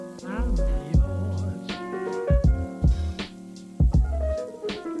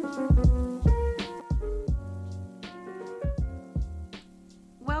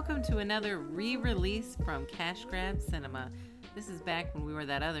another re-release from Cash Grab Cinema. This is back when we were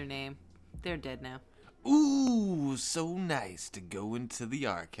that other name. They're dead now. Ooh, so nice to go into the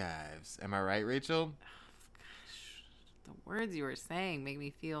archives. Am I right, Rachel? Oh, gosh, the words you were saying make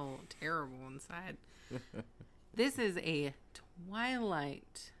me feel terrible inside. This is a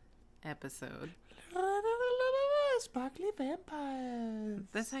Twilight episode. Sparkly vampires.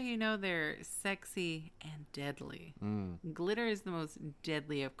 That's how you know they're sexy and deadly. Glitter is the most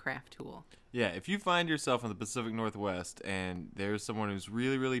deadly of craft tool. Yeah, if you find yourself in the Pacific Northwest and there's someone who's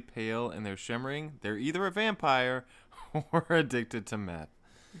really, really pale and they're shimmering, they're either a vampire or addicted to meth.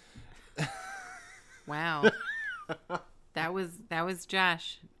 Wow. That was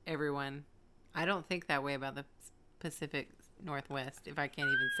Josh, everyone. I don't think that way about the Pacific Northwest, if I can't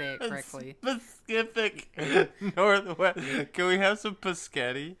even say it correctly. Pacific Northwest. Can we have some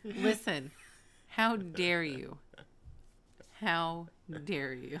Piscetti? Listen, how dare you? How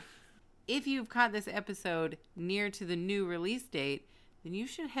dare you? If you've caught this episode near to the new release date, then you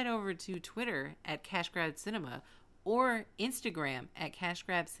should head over to Twitter at Cash Grab Cinema or Instagram at Cash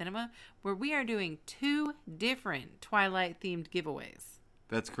Grab Cinema, where we are doing 2 different Twilight-themed giveaways.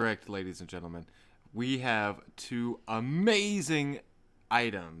 That's correct, ladies and gentlemen. We have 2 amazing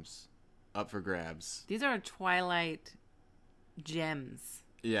items up for grabs. These are Twilight gems.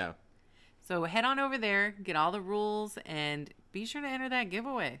 Yeah. So head on over there, get all the rules, and be sure to enter that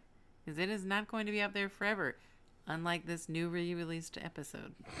giveaway, because it is not going to be up there forever, unlike this new re-released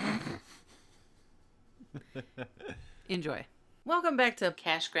episode. Enjoy. Welcome back to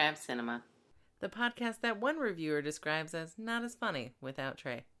Cash Grab Cinema, the podcast that one reviewer describes as not as funny without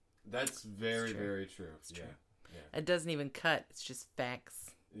Trey. That's very, very true. Yeah. It doesn't even cut. It's just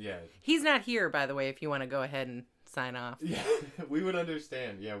facts. Yeah. He's not here, by the way, if you want to go ahead and sign off. Yeah, we would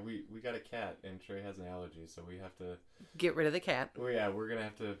understand. Yeah, we got a cat, and Trey has an allergy, so we have to... Get rid of the cat. Well, yeah, we're going to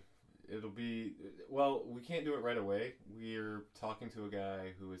have to... It'll be... Well, we can't do it right away. We're talking to a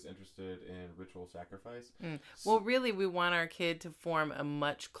guy who is interested in ritual sacrifice. Well, really, we want our kid to form a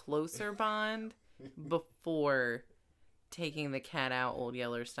much closer bond before taking the cat out Old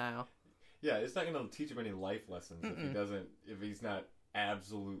Yeller style. Yeah, it's not going to teach him any life lessons if he's not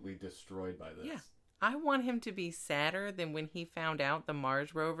absolutely destroyed by this. Yeah. I want him to be sadder than when he found out the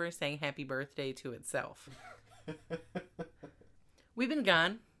Mars rover sang happy birthday to itself. We've been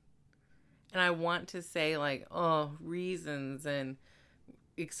gone. And I want to say, like, reasons and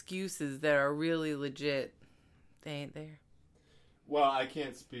excuses that are really legit. They ain't there. Well, I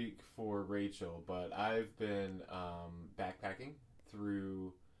can't speak for Rachel, but I've been backpacking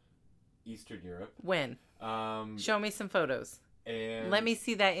through Eastern Europe. When? Show me some photos. And let me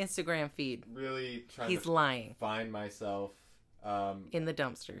see that Instagram feed. Really trying He's to lying. Find myself. In the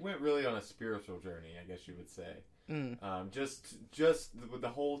dumpster. Went really on a spiritual journey, I guess you would say. Just the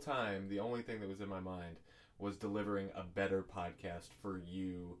whole time, the only thing that was in my mind was delivering a better podcast for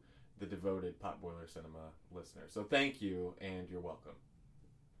you, the devoted Potboiler Cinema listener. So thank you, and you're welcome.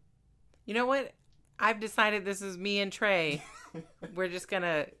 You know what? I've decided this is me and Trey. We're just going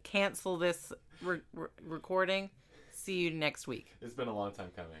to cancel this recording. See you next week. It's been a long time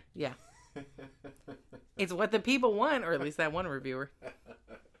coming. Yeah. It's what the people want, or at least that one reviewer.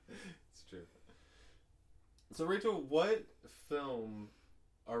 It's true. So, Rachel, what film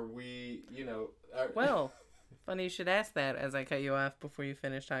are we, Well, funny you should ask that as I cut you off before you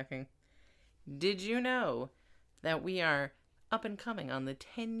finish talking. Did you know that we are up and coming on the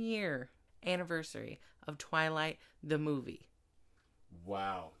 10-year anniversary of Twilight the movie?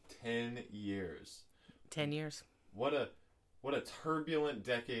 Wow, 10 years. 10 years. What a turbulent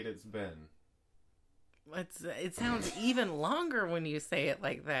decade it's been. It sounds even longer when you say it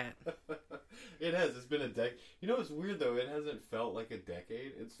like that. It has. It's been a decade. You know, it's weird, though. It hasn't felt like a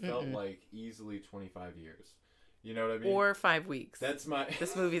decade. It's felt like easily 25 years. You know what I mean? Or 5 weeks. That's my...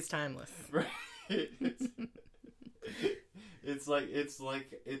 This movie's timeless. Right. It's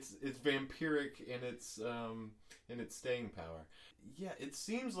vampiric in its staying power. Yeah, it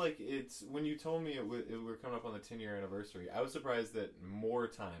seems like it's... When you told me we're coming up on the 10-year anniversary, I was surprised that more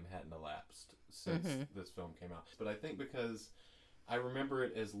time hadn't elapsed since this film came out. But I think because I remember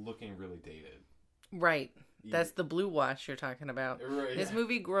it as looking really dated. Right. That's the blue wash you're talking about. Right. This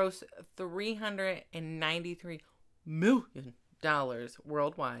movie grossed $393 million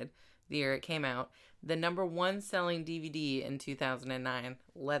worldwide the year it came out. The number 1 selling DVD in 2009.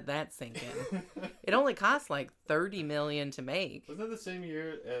 Let that sink in. It only cost like $30 million to make. Was that the same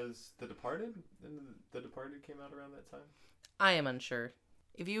year as The Departed? And The Departed came out around that time? I am unsure.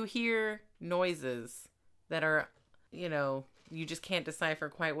 If you hear noises that are, you just can't decipher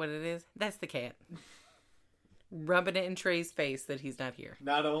quite what it is, that's the cat. rubbing it in Trey's face that he's not here.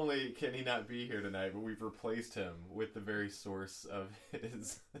 Not only can he not be here tonight, but we've replaced him with the very source of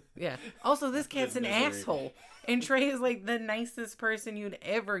his... Yeah. Also, this cat's an asshole. And Trey is like the nicest person you'd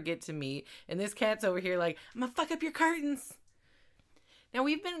ever get to meet. And this cat's over here like, I'm gonna fuck up your curtains. Now,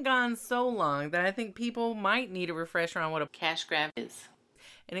 we've been gone so long that I think people might need a refresher on what a cash grab is.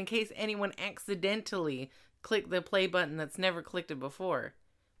 And in case anyone accidentally clicked the play button that's never clicked it before,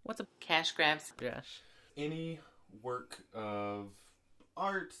 what's a cash grab, Josh? Any work of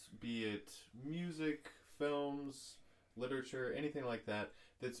art, be it music, films, literature, anything like that,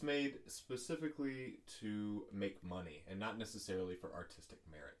 that's made specifically to make money and not necessarily for artistic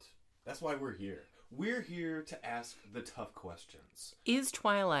merit. That's why we're here. We're here to ask the tough questions. Is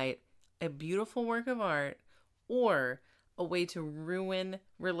Twilight a beautiful work of art or a way to ruin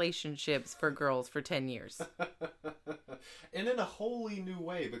relationships for girls for 10 years? And in a wholly new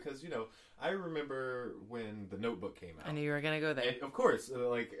way, because, you know, I remember when The Notebook came out. I knew you were going to go there. And of course,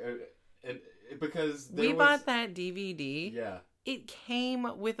 because we bought that DVD. Yeah. It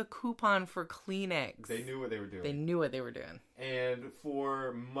came with a coupon for Kleenex. They knew what they were doing. And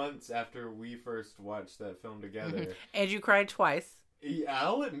for months after we first watched that film together... And you cried twice.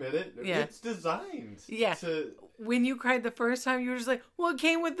 I'll admit it. Yeah. It's designed. Yeah. When you cried the first time, you were just like, well, it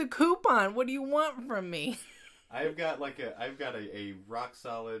came with the coupon. What do you want from me? I've got a rock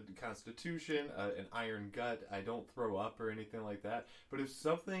solid constitution, an iron gut. I don't throw up or anything like that. But if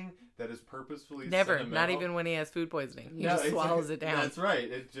something that is purposefully not even when he has food poisoning. He just swallows it down. That's right.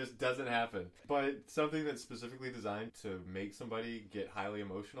 It just doesn't happen. But something that's specifically designed to make somebody get highly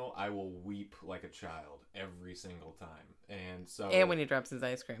emotional, I will weep like a child every single time. And when he drops his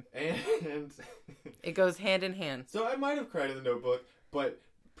ice cream. And it goes hand in hand. So I might have cried in The Notebook, but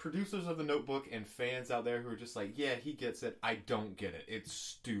producers of The Notebook and fans out there who are just like, yeah, he gets it. I don't get it. It's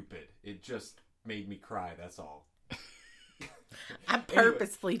stupid. It just made me cry. That's all. I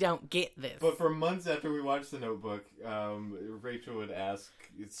purposefully don't get this. But for months after we watched The Notebook, Rachel would ask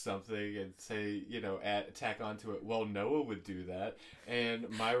something and say, you know, tack onto it, well, Noah would do that. And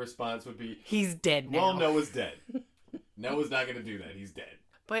my response would be, he's dead now. Well, Noah's dead. Noah's not going to do that. He's dead.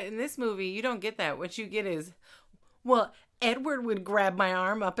 But in this movie, you don't get that. What you get is, well, Edward would grab my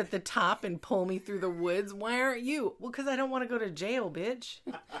arm up at the top and pull me through the woods. Why aren't you? Well, because I don't want to go to jail, bitch.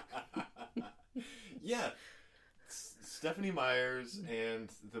 Yeah. Stephenie Meyers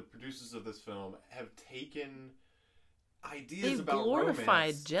and the producers of this film have taken ideas about romance. They've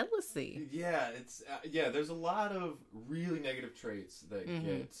glorified jealousy. Yeah, there's a lot of really negative traits that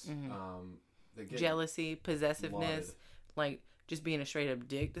get jealousy, possessiveness, like just being a straight up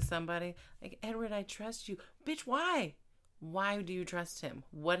dick to somebody. Like, Edward, I trust you. Bitch, why? Why do you trust him?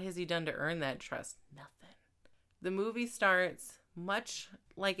 What has he done to earn that trust? Nothing. The movie starts much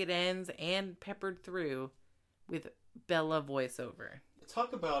like it ends and peppered through with Bella voiceover.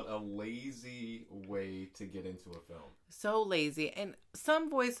 Talk about a lazy way to get into a film. So lazy. And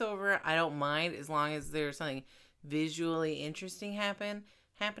some voiceover I don't mind as long as there's something visually interesting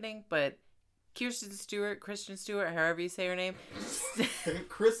happening, but Kristen Stewart, however you say her name.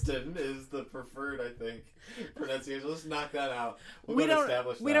 Kristen is the preferred, I think, pronunciation. Let's knock that out. We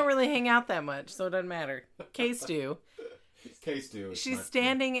don't really hang out that much, so it doesn't matter. K-Stew. K-Stew. She's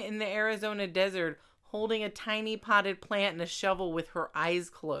standing in the Arizona desert holding a tiny potted plant and a shovel with her eyes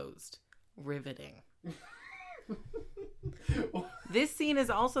closed. Riveting. This scene is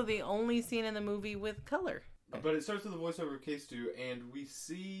also the only scene in the movie with color. But it starts with a voiceover of K-Stew, and we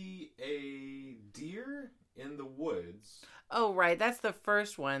see a deer in the woods. Oh, right. That's the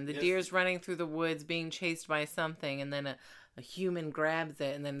first one. The deer's running through the woods being chased by something, and then a human grabs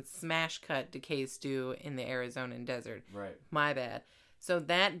it, and then smash cut to K-Stew in the Arizonan desert. Right. My bad. So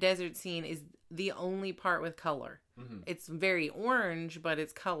that desert scene is the only part with color. Mm-hmm. It's very orange, but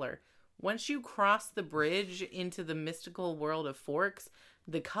it's color. Once you cross the bridge into the mystical world of Forks,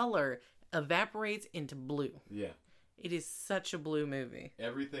 the color evaporates into blue. Yeah. It is such a blue movie.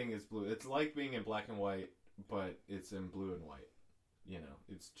 Everything is blue. It's like being in black and white, but it's in blue and white. You know,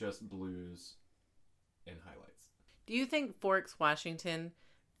 it's just blues and highlights. Do you think Forks, Washington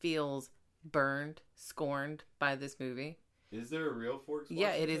feels burned, scorned by this movie? Is there a real Forks, Washington?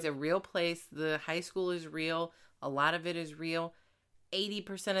 Yeah, it is a real place. The high school is real. A lot of it is real.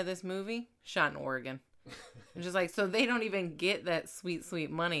 80% of this movie shot in Oregon. It's just like, so they don't even get that sweet, sweet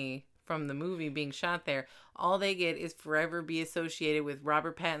money from the movie being shot there. All they get is forever be associated with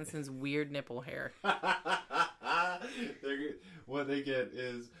Robert Pattinson's weird nipple hair. What they get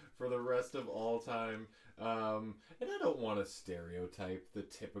is for the rest of all time. And I don't want to stereotype the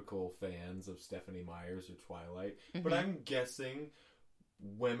typical fans of Stephenie Meyers or Twilight, but I'm guessing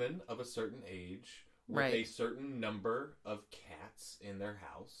women of a certain age with Right. a certain number of cats in their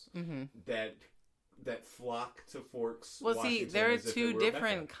house Mm-hmm. that flock to Forks. Well, see, Washington, there are as if it two were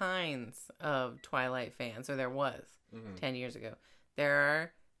different Mecca. kinds of Twilight fans, or there was Mhm. 10 years ago. There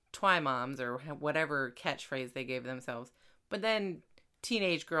are Twi-moms, or whatever catchphrase they gave themselves. But then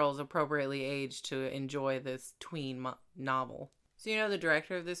teenage girls appropriately aged to enjoy this tween novel. So you know the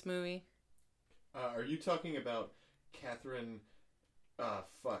director of this movie? Are you talking about Catherine?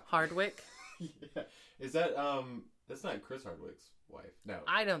 Fuck. Hardwick? Yeah. Is that That's not Chris Hardwick's wife. No.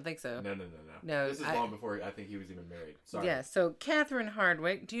 I don't think so. No. No, This is long before I think he was even married. Sorry. Yeah, so Catherine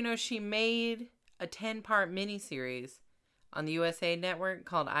Hardwick, do you know she made a 10-part miniseries on the USA Network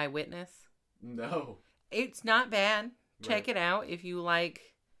called Eyewitness? No. It's not bad. Check Right. it out if you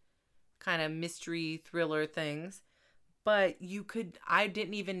like kind of mystery thriller things. But I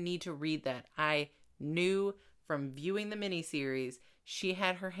didn't even need to read that. I knew from viewing the miniseries, she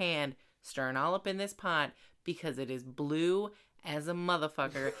had her hand stirring all up in this pot because it is blue as a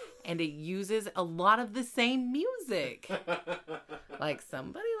motherfucker and it uses a lot of the same music. Like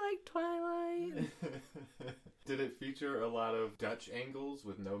somebody like Twilight. Did it feature a lot of Dutch angles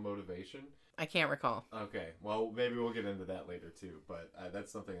with no motivation? I can't recall. Okay, well, maybe we'll get into that later too, but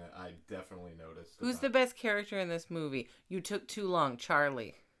that's something that I definitely noticed. Who's the best character in this movie? You took too long.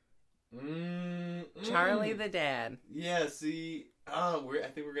 Charlie. Charlie the dad. Yeah, see, I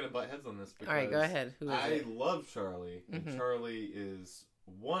think we're going to butt heads on this because All right, go ahead. Who is I it? love Charlie, and Mhm. Charlie is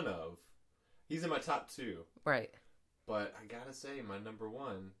he's in my top 2, Right. but I gotta say, my number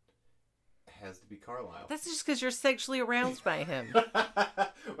 1 has to be Carlisle. That's just because you're sexually aroused by him. What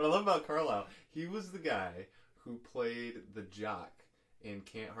I love about Carlisle, he was the guy who played the jock in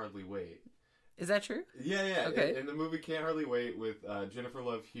Can't Hardly Wait. Is that true? Yeah. Okay. In the movie Can't Hardly Wait with Jennifer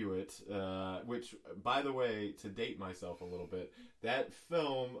Love Hewitt, which, by the way, to date myself a little bit, that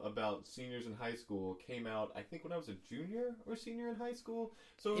film about seniors in high school came out, I think, when I was a junior or senior in high school.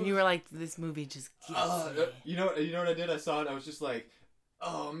 So And you were like, this movie just gets me. you know what I did? I saw it and I was just like,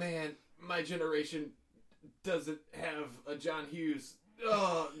 oh man, my generation doesn't have a John Hughes.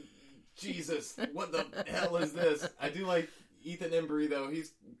 Oh, Jesus, what the hell is this? I do like Ethan Embry, though.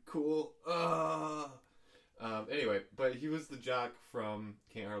 He's cool. Anyway, but he was the jock from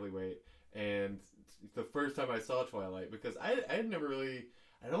Can't Hardly Wait. And the first time I saw Twilight, because I had never really...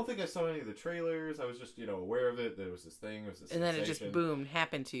 I don't think I saw any of the trailers. I was just, aware of it. That it was this thing. It was this And then it sensation. just, boom,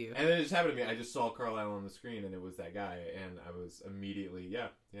 happened to you. And then it just happened to me. I just saw Carlisle on the screen, and it was that guy. And I was immediately,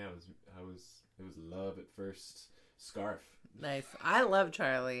 it was love at first scarf. Nice. I love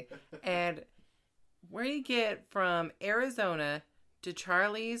Charlie. And where you get from Arizona to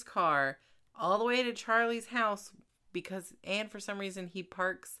Charlie's car, all the way to Charlie's house, and for some reason he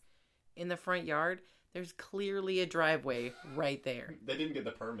parks in the front yard, there's clearly a driveway right there. They didn't get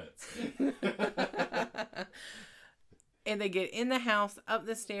the permits. And they get in the house, up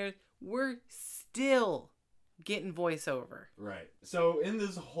the stairs. We're still getting voiceover. Right. So in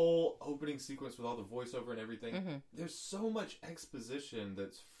this whole opening sequence with all the voiceover and everything, Mhm. there's so much exposition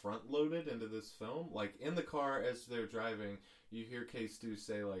that's front-loaded into this film. Like, in the car as they're driving, you hear K-Stu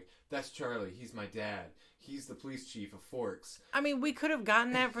say, like, that's Charlie, he's my dad. He's the police chief of Forks. I mean, we could have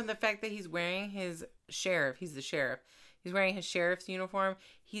gotten that from the fact that he's wearing his sheriff. He's the sheriff. He's wearing his sheriff's uniform.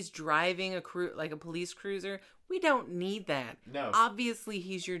 He's driving a police cruiser. We don't need that. No. Obviously,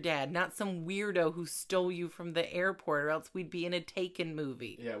 he's your dad, not some weirdo who stole you from the airport, or else we'd be in a Taken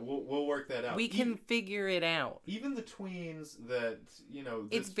movie. Yeah, we'll work that out. We can figure it out. Even the tweens that,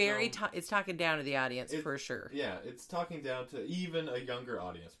 It's it's talking down to the audience for sure. Yeah, it's talking down to even a younger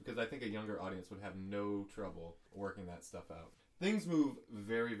audience, because I think a younger audience would have no trouble working that stuff out. Things move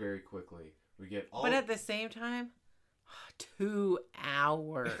very, very quickly. We get all... But at the same time, 2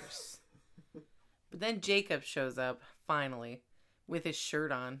 hours. But then Jacob shows up, finally, with his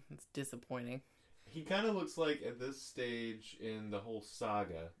shirt on. It's disappointing. He kind of looks like, at this stage in the whole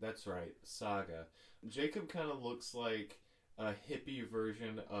saga, that's right, saga, Jacob kind of looks like a hippie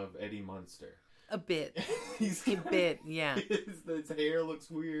version of Eddie Munster. A bit. He's A bit, yeah. His hair looks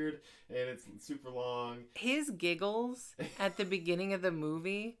weird, and it's super long. His giggles at the beginning of the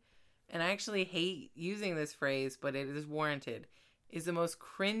movie, and I actually hate using this phrase, but it is warranted, is the most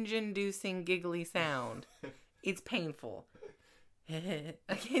cringe-inducing giggly sound. It's painful. I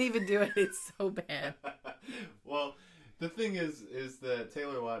can't even do it. It's so bad. Well, the thing is that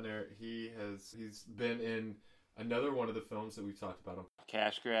Taylor Lautner, he's been in another one of the films that we've talked about on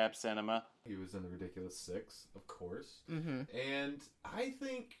Cash Grab Cinema. He was in The Ridiculous Six, of course. Mm-hmm. And I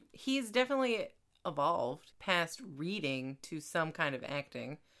think... He's definitely evolved past reading to some kind of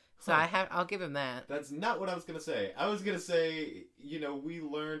acting. So I'll give him that. That's not what I was going to say. I was going to say, we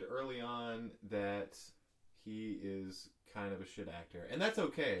learned early on that he is kind of a shit actor. And that's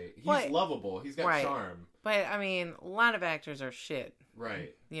okay. He's lovable. He's got charm. But, I mean, a lot of actors are shit.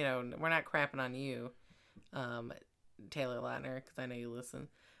 Right. We're not crapping on you, Taylor Lautner, because I know you listen.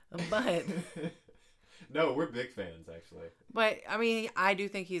 But... No, we're big fans, actually. But, I mean, I do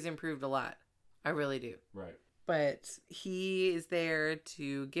think he's improved a lot. I really do. Right. But he is there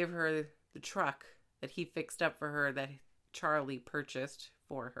to give her the truck that he fixed up for her that Charlie purchased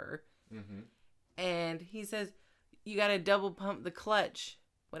for her. Mm-hmm. And he says, you got to double pump the clutch.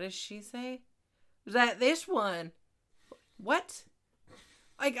 What does she say? Is that this one? What?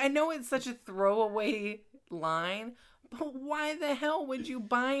 Like, I know it's such a throwaway line, but why the hell would you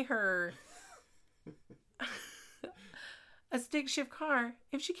buy her a stick shift car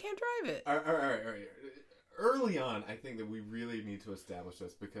if she can't drive it? All right. Early on, I think that we really need to establish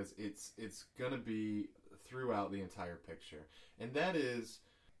this because it's going to be throughout the entire picture. And that is,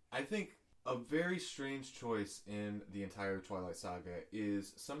 I think, a very strange choice in the entire Twilight Saga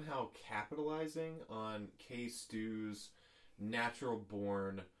is somehow capitalizing on Kay Stu's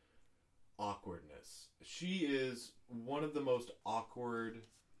natural-born awkwardness. She is one of the most awkward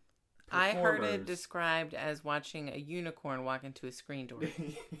performers. I heard it described as watching a unicorn walk into a screen door.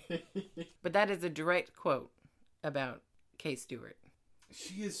 But that is a direct quote about Kay Stewart.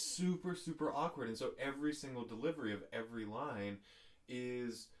 She is super, super awkward. And so every single delivery of every line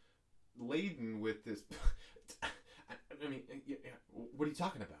is laden with this... I mean, what are you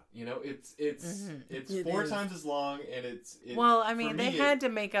talking about? It's 4 times as long, and it's well, I mean, they had to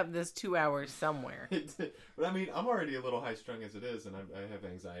make up this 2 hours somewhere. But I mean, I'm already a little high strung as it is, and I have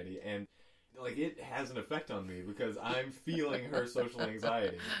anxiety, and it has an effect on me because I'm feeling her social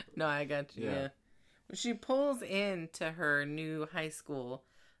anxiety. No, I got you. Yeah. She pulls into her new high school.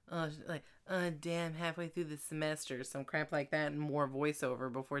 Damn, halfway through the semester, some crap like that, and more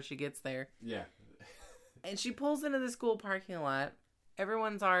voiceover before she gets there. Yeah. And she pulls into the school parking lot.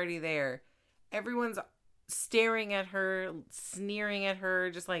 Everyone's already there. Everyone's staring at her, sneering at her,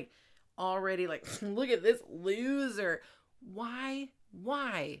 just already look at this loser. Why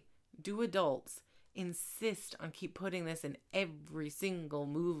do adults insist on keep putting this in every single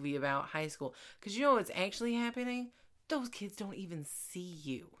movie about high school? Because you know what's actually happening? Those kids don't even see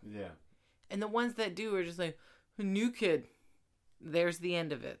you. Yeah. And the ones that do are just a new kid. There's the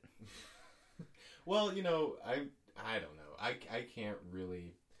end of it. Well, I don't know. I can't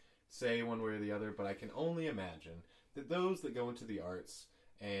really say one way or the other, but I can only imagine that those that go into the arts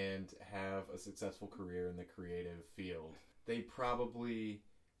and have a successful career in the creative field, they probably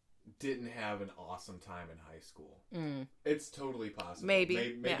didn't have an awesome time in high school. Mm. It's totally possible. Maybe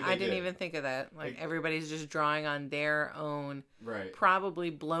I didn't even think of that. Everybody's just drawing on their own, right? Probably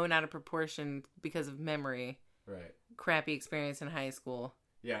blown out of proportion because of memory. Right. Crappy experience in high school.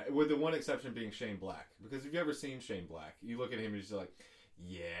 Yeah, with the one exception being Shane Black. Because if you've ever seen Shane Black, you look at him and you're just like,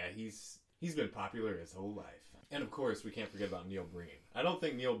 yeah, he's been popular his whole life. And of course, we can't forget about Neil Breen. I don't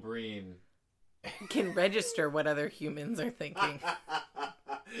think Neil Breen can register what other humans are thinking.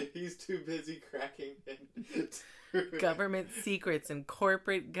 He's too busy cracking government secrets and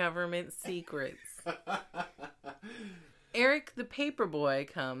corporate government secrets. Eric the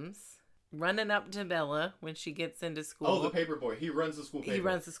Paperboy comes running up to Bella when she gets into school. Oh, the Paperboy. He runs the school paper. He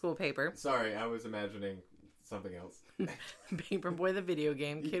runs the school paper. Sorry, I was imagining something else. Paperboy the video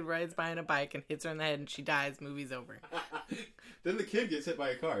game. Kid rides by on a bike and hits her in the head and she dies. Movie's over. Then the kid gets hit by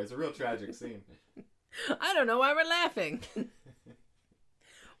a car. It's a real tragic scene. I don't know why we're laughing.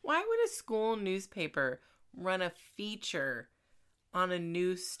 Why would a school newspaper run a feature on a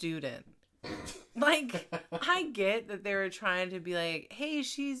new student? I get that they were trying to be like, hey,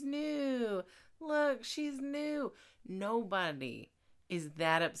 she's new. Look, she's new. Nobody is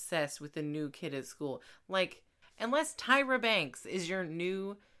that obsessed with a new kid at school. Unless Tyra Banks is your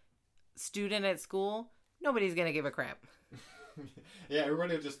new student at school, nobody's going to give a crap. Yeah,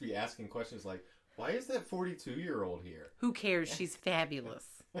 everybody will just be asking questions like, why is that 42-year-old here? Who cares? She's fabulous.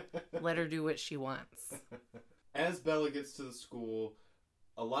 Let her do what she wants. As Bella gets to the school,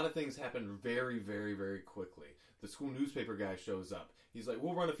 a lot of things happen very, very, very quickly. The school newspaper guy shows up. He's like,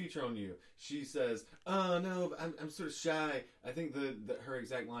 we'll run a feature on you. She says, oh, no, I'm sort of shy. I think her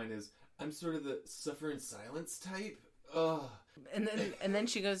exact line is, I'm sort of the suffer in silence type. Ugh. And then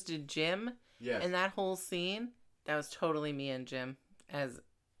she goes to gym. Yeah. And that whole scene, that was totally me and Jim as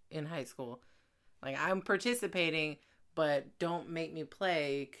in high school. I'm participating, but don't make me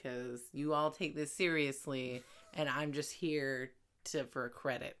play because you all take this seriously and I'm just here for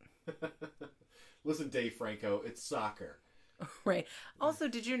credit. Listen, Dave Franco, it's soccer. Right. Also,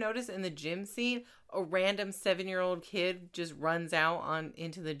 did you notice in the gym scene, a random 7-year-old kid just runs out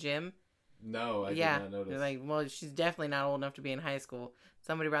into the gym? No, I did not notice. They're like, well, she's definitely not old enough to be in high school.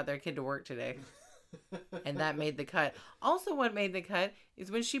 Somebody brought their kid to work today. And that made the cut. Also, what made the cut is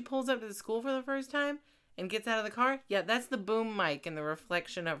when she pulls up to the school for the first time and gets out of the car. Yeah, that's the boom mic in the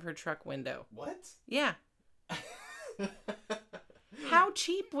reflection of her truck window. What? Yeah. How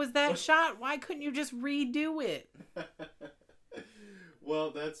cheap was that shot? Why couldn't you just redo it?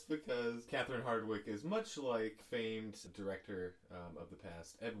 Well, that's because Catherine Hardwicke is much like famed director of the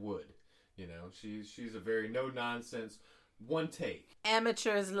past, Ed Wood. You know, she's a very no-nonsense, one take.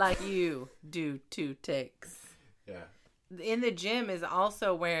 Amateurs like you do 2 takes. Yeah. In the gym is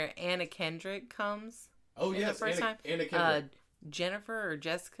also where Anna Kendrick comes. Oh, yes, the first time. Anna Kendrick. Jennifer or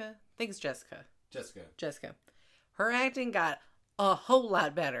Jessica? I think it's Jessica. Jessica. Her acting got a whole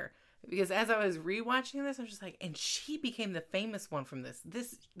lot better. Because as I was rewatching this, I was just like, and she became the famous one from this.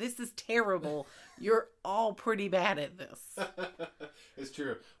 This is terrible. You're all pretty bad at this. It's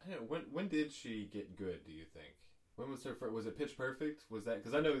true. When did she get good, do you think? When was her first? Was it Pitch Perfect? Was that?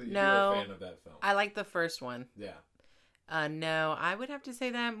 Because I know that you're a fan of that film. I like the first one. Yeah. No, I would have to say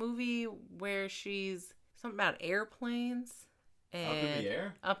that movie where she's something about airplanes. And Up in the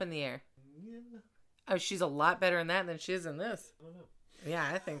Air? Up in the Air. Yeah. Oh, she's a lot better in that than she is in this. I don't know. Yeah,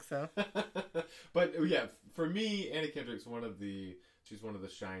 I think so. But yeah, for me, Anna Kendrick's she's one of the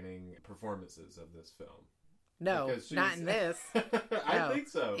shining performances of this film. No, not in this. I think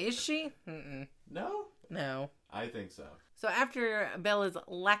so. Is she? Mm-mm. No. I think so. So after Bella's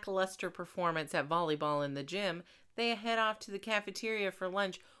lackluster performance at volleyball in the gym, they head off to the cafeteria for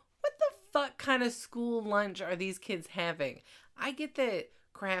lunch. What the fuck kind of school lunch are these kids having? I get that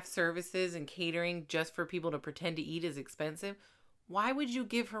craft services and catering just for people to pretend to eat is expensive. Why would you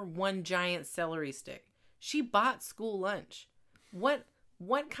give her one giant celery stick? She bought school lunch. What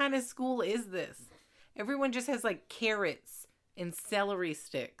kind of school is this? Everyone just has like carrots and celery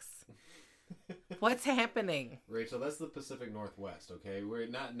sticks. What's happening? Rachel, that's the Pacific Northwest, okay? We're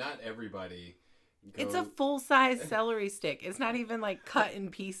not everybody It's a full-size celery stick. It's not even like cut in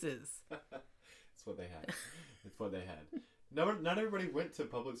pieces. It's what they had. Not everybody went to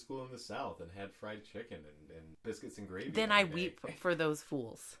public school in the South and had fried chicken and biscuits and gravy. Then I weep for those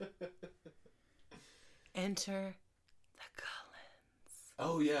fools. Enter the Cullens.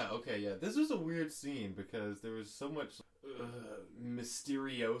 Oh, yeah. Okay, yeah. This was a weird scene because there was so much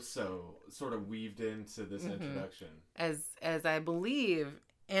mysterioso sort of weaved into this introduction. As I believe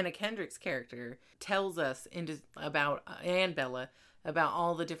Anna Kendrick's character tells us about and Bella about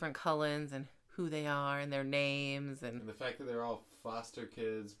all the different Cullens and who they are and their names and the fact that they're all foster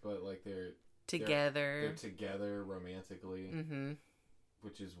kids, but like they're together. They're together romantically,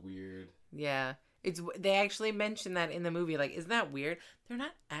 which is weird. Yeah, they actually mention that in the movie. Like, isn't that weird? They're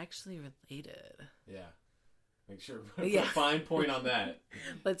not actually related. Yeah, make sure to put a fine point on that.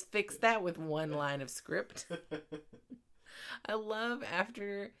 Let's fix that with one line of script. I love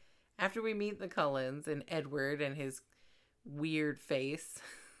after we meet the Cullens and Edward and his weird face.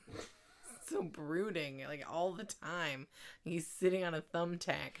 So brooding, like all the time. He's sitting on a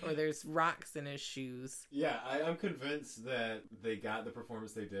thumbtack or there's rocks in his shoes. Yeah, I'm convinced that they got the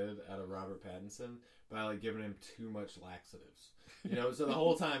performance they did out of Robert Pattinson by like giving him too much laxatives. You know, so the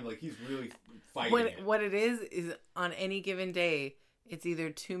whole time like he's really fighting What it is on any given day, it's either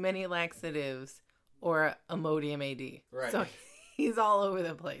too many laxatives or Imodium AD. Right. So he's all over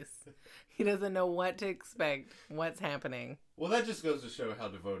the place. He doesn't know what to expect, what's happening. Well, that just goes to show how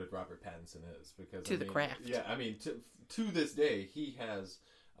devoted Robert Pattinson is, because the craft. Yeah, I mean, to this day, he has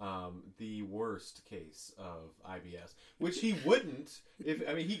the worst case of IBS, which he wouldn't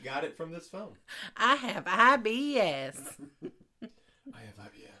he got it from this film. I have IBS. I have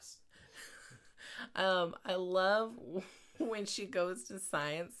IBS. I love when she goes to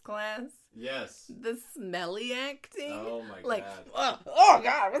science class. Yes. The smelly acting. Oh my like, god. Oh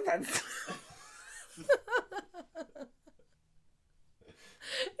god, what's that?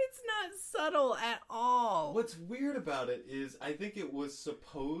 It's not subtle at all. What's weird about it is I think it was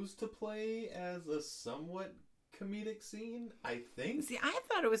supposed to play as a somewhat comedic scene, I think. See, I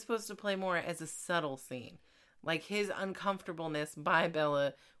thought it was supposed to play more as a subtle scene. Like, his uncomfortableness by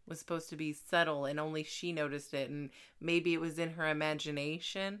Bella was supposed to be subtle and only she noticed it, and maybe it was in her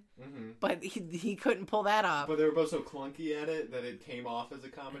imagination, but he couldn't pull that off. But they were both so clunky at it that it came off as a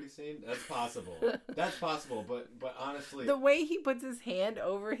comedy scene. That's possible. That's possible, but honestly... The way he puts his hand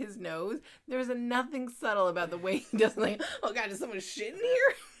over his nose, there's nothing subtle about the way he does, like, oh god, is someone shit in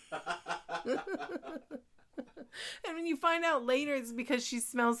here? And when you find out later it's because she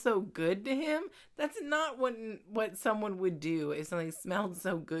smells so good to him, that's not what someone would do if something smelled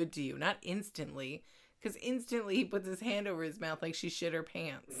so good to you. Not instantly. Because instantly he puts his hand over his mouth like she shit her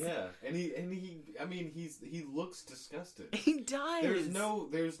pants. Yeah, and he looks disgusted. He does.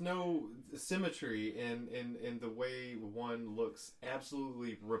 There's no symmetry in the way one looks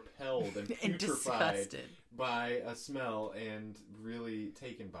absolutely repelled and and putrefied disgusted by a smell and really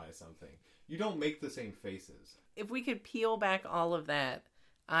taken by something. You don't make the same faces. If we could peel back all of that,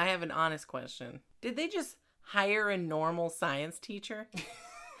 I have an honest question. Did they just hire a normal science teacher?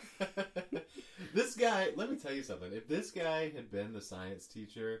 This guy, let me tell you something. If this guy had been the science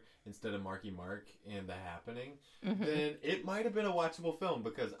teacher instead of Marky Mark in The Happening, then it might have been a watchable film,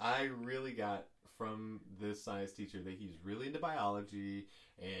 because I really got from this science teacher that he's really into biology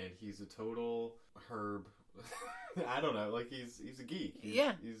and he's a total herb. I don't know, like he's a geek.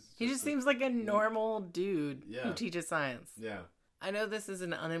 He just seems like a normal dude who teaches science. Yeah. I know this is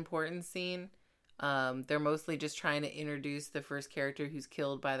an unimportant scene. They're mostly just trying to introduce the first character who's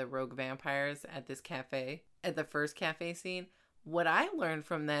killed by the rogue vampires at this cafe, at the first cafe scene. What I learned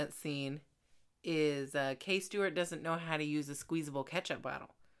from that scene is Kay Stewart doesn't know how to use a squeezable ketchup bottle.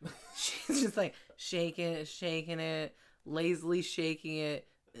 She's just like shaking it, lazily shaking it,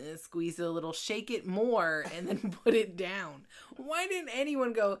 squeeze it a little, shake it more, and then put it down. Why didn't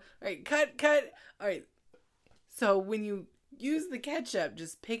anyone go, all right, cut, all right. So when you use the ketchup,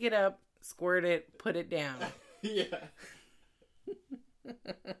 just pick it up, squirt it, put it down. Yeah.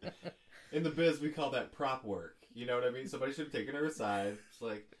 In the biz, we call that prop work. You know what I mean? Somebody should have taken her aside. It's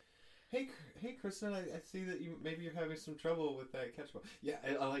like, hey, Kristen, I see that maybe you're having some trouble with that ketchup. Yeah,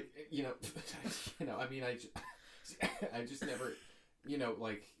 I like, I mean, I just never,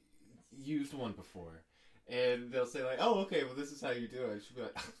 like, used one before. And they'll say like, oh, okay, well, this is how you do it. She'll be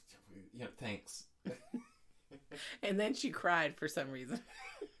like, thanks. And then she cried for some reason.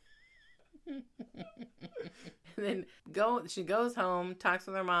 And then she goes home, talks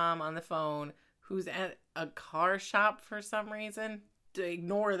with her mom on the phone, who's at a car shop for some reason. To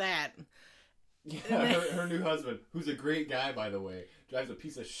ignore that. Yeah, her new husband, who's a great guy, by the way, drives a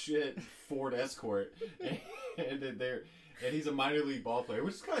piece of shit Ford Escort, and he's a minor league ball player,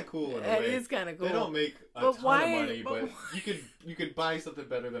 which is kind of cool in a way. It is kind of cool. They don't make a ton of money, but you could buy something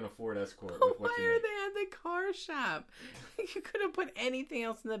better than a Ford Escort. But why are they at the car shop? You could have put anything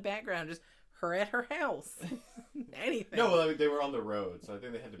else in the background. Just her at her house. Anything. No, well, I mean, they were on the road, so I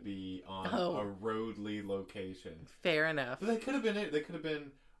think they had to be on a roadly location. Fair enough. But they could have been it. They could have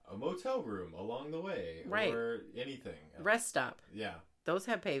been a motel room along the way, right? Or anything else. Rest stop. Yeah, those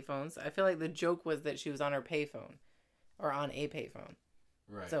have payphones. I feel like the joke was that she was on her payphone, or on a payphone.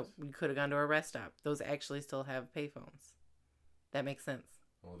 Right. So we could have gone to a rest stop. Those actually still have payphones. That makes sense.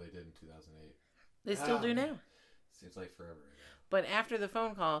 Well, they did in 2008. They still do now. Seems like forever ago. But after the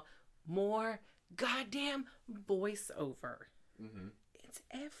phone call, more goddamn voiceover. Mm-hmm. It's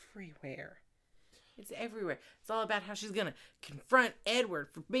everywhere. It's everywhere. It's all about how she's gonna confront Edward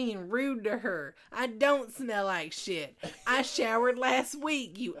for being rude to her. I don't smell like shit. I showered last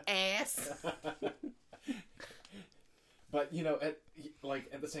week, you ass. But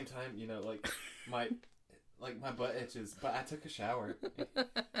at the same time, my butt itches, but I took a shower.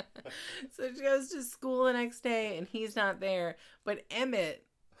 So she goes to school the next day and he's not there. But Emmett,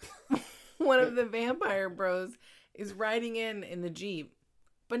 one of the vampire bros, is riding in the Jeep.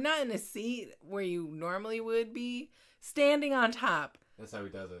 But not in a seat where you normally would be. Standing on top. That's how he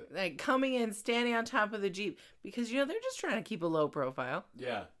does it. Like coming in, standing on top of the Jeep. Because, they're just trying to keep a low profile.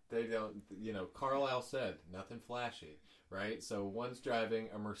 Yeah. They don't, Carlisle said, nothing flashy, right? So one's driving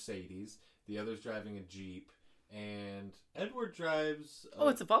a Mercedes, the other's driving a Jeep, and Edward drives...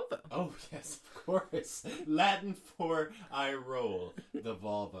 it's a Volvo. Oh, yes, of course. Latin for I roll, the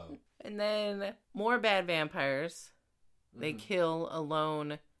Volvo. And then more bad vampires. They kill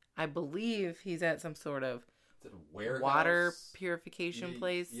Alone. I believe he's at some sort of water purification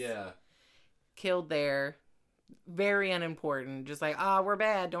place. Yeah. Killed there. Very unimportant. Just like, we're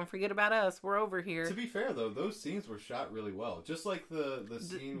bad. Don't forget about us. We're over here. To be fair, though, those scenes were shot really well. Just like the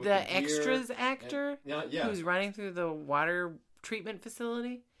scene with the extras actor yeah. who's running through the water treatment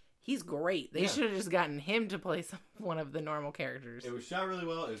facility. He's great. They should have just gotten him to play one of the normal characters. It was shot really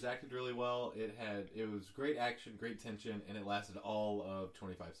well. It was acted really well. It was great action, great tension, and it lasted all of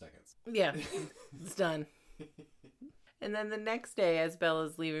 25 seconds. Yeah. It's done. And then the next day, as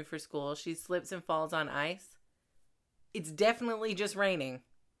Bella's leaving for school, she slips and falls on ice. It's definitely just raining.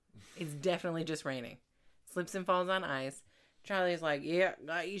 Slips and falls on ice. Charlie's like, yeah,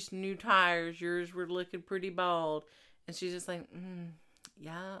 got you some new tires. Yours were looking pretty bald. And she's just like,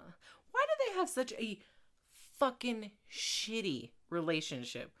 yeah. Why do they have such a fucking shitty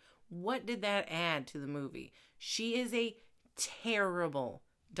relationship. What did that add to the movie? She is a terrible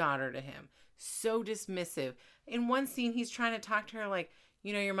daughter to him. So dismissive. In one scene, he's trying to talk to her like,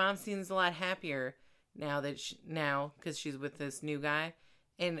 you know, your mom seems a lot happier now because she's with this new guy.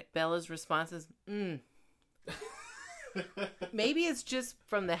 And Bella's response is, Maybe it's just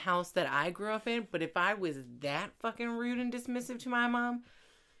from the house that I grew up in, but if I was that fucking rude and dismissive to my mom,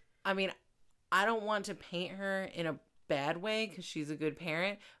 I mean, I don't want to paint her in a bad way because she's a good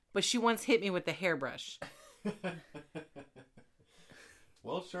parent, but she once hit me with the hairbrush.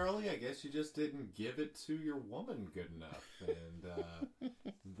 Well, Charlie, I guess you just didn't give it to your woman good enough, and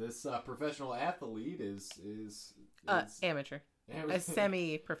this professional athlete is amateur, a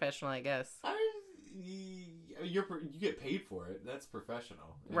semi-professional, I guess. You get paid for it. That's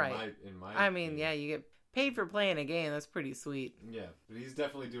professional, right? I mean, yeah, you get paid for playing a game. That's pretty sweet. Yeah, but he's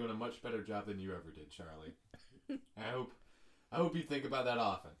definitely doing a much better job than you ever did, Charlie. I hope you think about that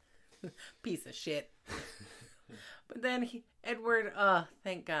often. Piece of shit. But then Edward,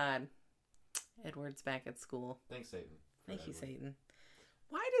 thank God, Edward's back at school. Thanks, Satan. Thank you, Satan.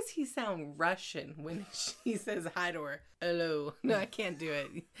 Why does he sound Russian when she says hi to her? Hello. No, I can't do it.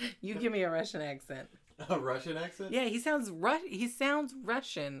 You give me a Russian accent. A Russian accent? Yeah, he sounds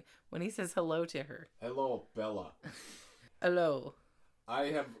Russian when he says hello to her. Hello, Bella. Hello. I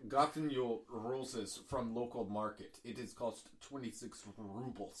have gotten your roses from local market. It is cost 26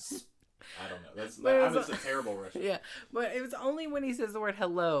 rubles. I don't know. That's a terrible Russian. Yeah, but it was only when he says the word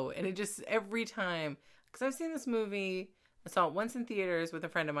hello, and it just every time, because I've seen this movie. I saw it once in theaters with a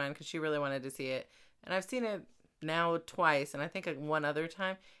friend of mine because she really wanted to see it. And I've seen it now twice, and I think one other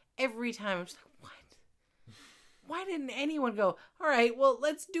time. Every time I'm just like, what? Why didn't anyone go, all right, well,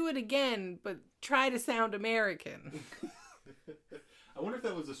 let's do it again, but try to sound American? I wonder if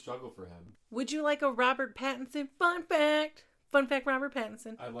that was a struggle for him. Would you like a Robert Pattinson fun fact? Fun fact, Robert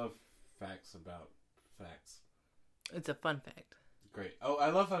Pattinson. I love facts about facts. It's a fun fact. Great. Oh,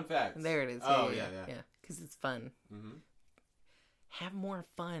 I love fun facts. There it is. Yeah. Yeah, because it's fun. Mm-hmm. Have more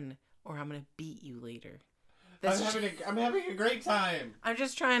fun, or I'm gonna beat you later. I'm having a great time. I'm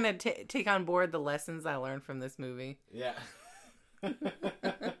just trying to take on board the lessons I learned from this movie. Yeah.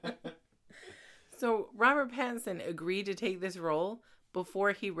 So Robert Pattinson agreed to take this role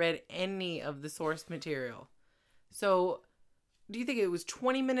before he read any of the source material. So, do you think it was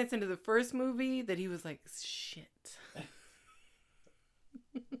 20 minutes into the first movie that he was like, shit?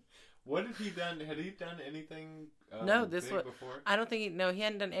 What had he done? Had he done anything big before? I don't think he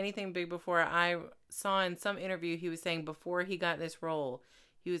hadn't done anything big before. I saw in some interview he was saying before he got this role,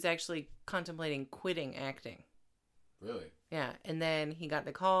 he was actually contemplating quitting acting. Really? Yeah, and then he got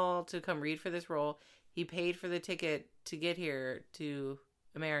the call to come read for this role. He paid for the ticket to get here to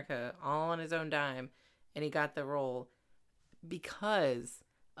America all on his own dime, and he got the role because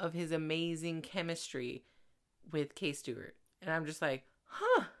of his amazing chemistry with Kay Stewart. And I'm just like,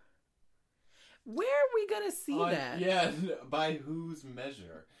 huh. Where are we going to see that? Yeah, by whose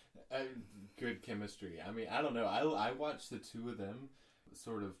measure? Good chemistry. I mean, I don't know. I watched the two of them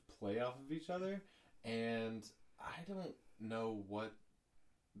sort of play off of each other, and I don't know what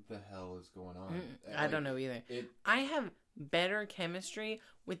the hell is going on. I don't know either. I have better chemistry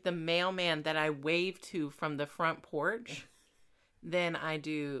with the mailman that I wave to from the front porch than I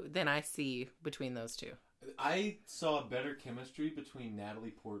see between those two. I saw better chemistry between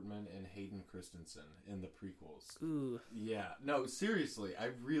Natalie Portman and Hayden Christensen in the prequels. Ooh. Yeah. No, seriously, I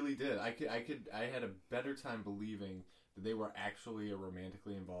really did. I had a better time believing that they were actually a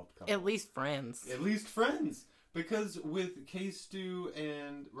romantically involved couple. At least friends. Because with Kay Stu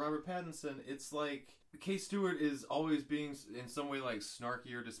and Robert Pattinson, it's like Kay Stewart is always being in some way like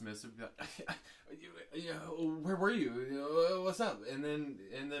snarky or dismissive. Where were you? What's up? And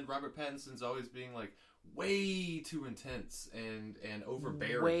then Robert Pattinson's always being like way too intense and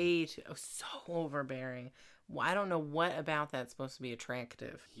overbearing. So overbearing. Well, I don't know what about that's supposed to be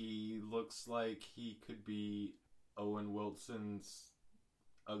attractive. He looks like he could be Owen Wilson's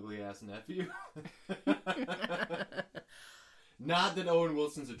ugly ass nephew. Not that Owen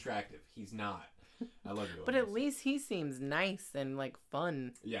Wilson's attractive. He's not. I love you, Owen But Wilson. at least he seems nice and like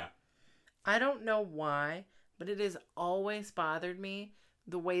fun. Yeah. I don't know why, but it has always bothered me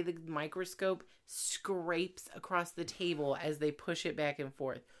the way the microscope scrapes across the table as they push it back and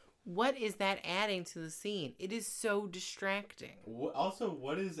forth. What is that adding to the scene? It is so distracting. Also,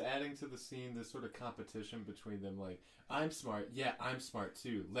 what is adding to the scene, this sort of competition between them? Like, I'm smart. Yeah, I'm smart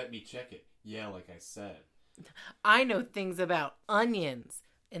too. Let me check it. Yeah, like I said. I know things about onions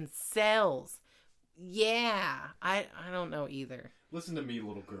and cells. Yeah, I don't know either. Listen to me,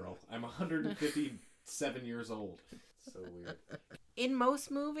 little girl. I'm 150 7 years old. So weird. In most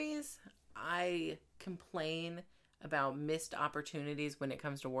movies, I complain about missed opportunities when it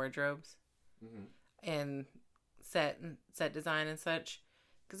comes to wardrobes and set design and such.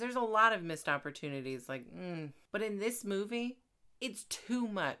 Because there's a lot of missed opportunities. But in this movie, it's too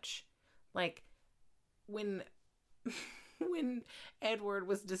much. Like, when Edward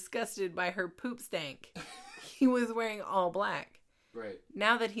was disgusted by her poop stank, he was wearing all black. Right.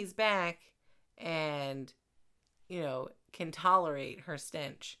 Now that he's back and, can tolerate her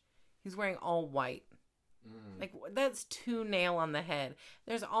stench, he's wearing all white. Like, that's too nail on the head.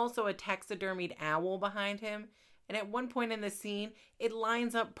 There's also a taxidermied owl behind him. And at one point in the scene, it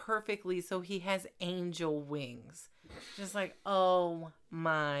lines up perfectly so he has angel wings. Just like, oh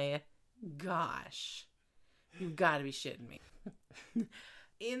my gosh. You've got to be shitting me.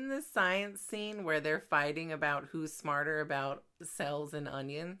 In the science scene where they're fighting about who's smarter about cells and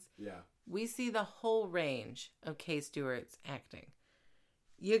onions, we see the whole range of Kay Stewart's acting.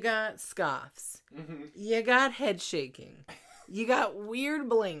 You got scoffs. You got head shaking. You got weird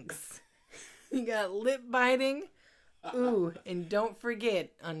blinks. You got lip biting. Ooh, and don't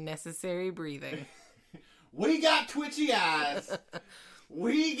forget unnecessary breathing. We got twitchy eyes.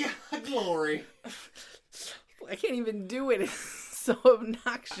 We got glory. I can't even do it. It's so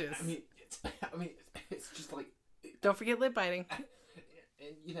obnoxious. I mean, it's just like... Don't forget lip biting. And,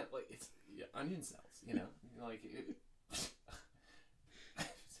 it's onion cells, Like...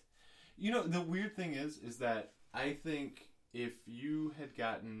 the weird thing is that I think if you had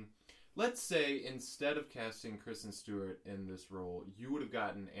gotten... Let's say instead of casting Kristen Stewart in this role, you would have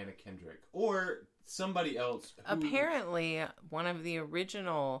gotten Anna Kendrick or somebody else. Apparently, one of the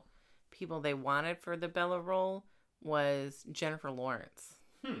original people they wanted for the Bella role was Jennifer Lawrence.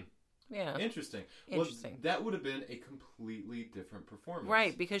 Yeah. Interesting. Well, that would have been a completely different performance.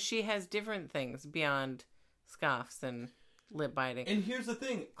 Right, because she has different things beyond scoffs and lip biting. And here's the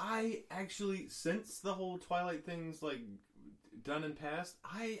thing. I actually, since the whole Twilight thing's done and past,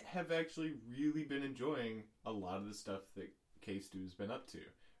 I have actually really been enjoying a lot of the stuff that Kay Stu's been up to.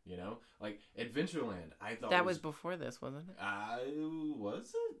 Like Adventureland. I thought that was before this, wasn't it?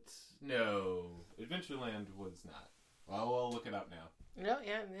 Was it? No, Adventureland was not. Well, I'll look it up now. No,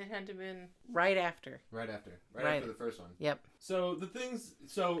 yeah, it had to have been right after. Right after the first one. Yep. So the things.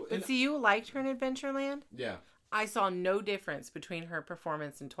 But see, you liked her in Adventureland. Yeah. I saw no difference between her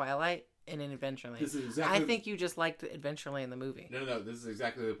performance in Twilight and in Adventureland. This is exactly. I think you just liked Adventureland the movie. No. This is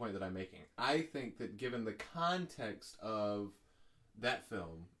exactly the point that I'm making. I think that given the context of that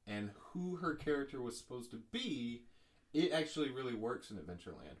film and who her character was supposed to be, it actually really works in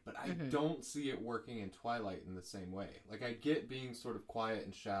Adventureland. But I don't see it working in Twilight in the same way. Like, I get being sort of quiet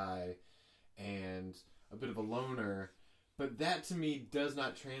and shy and a bit of a loner, but that to me does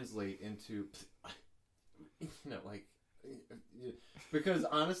not translate into, because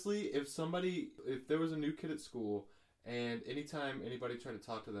honestly, if there was a new kid at school and anytime anybody tried to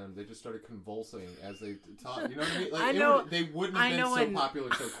talk to them, they just started convulsing as they talk. You know what I mean? Like, I know, they wouldn't have been so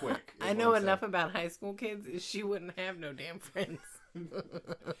popular so quick. I know enough about high school kids. She wouldn't have no damn friends.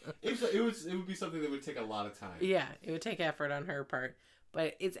 It would be something that would take a lot of time. Yeah, it would take effort on her part.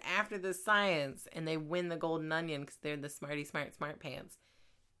 But it's after the science and they win the golden onion because they're the smarty smart pants.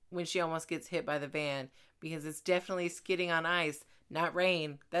 When she almost gets hit by the van because it's definitely skidding on ice, not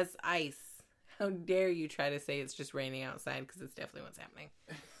rain. That's ice. How dare you try to say it's just raining outside because it's definitely what's happening.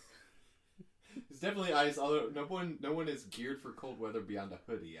 It's definitely ice, although no one is geared for cold weather beyond a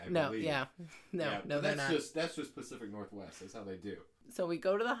hoodie, I believe. No, they're not. That's just Pacific Northwest. That's how they do. So we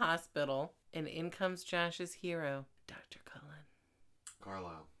go to the hospital, and in comes Josh's hero, Dr. Cullen.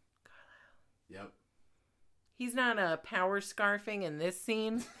 Carlisle. Yep. He's not power scarfing in this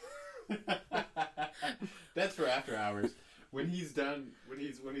scene. That's for after hours. When he's done, when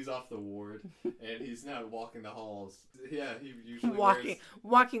he's off the ward and he's now walking the halls. Yeah, he usually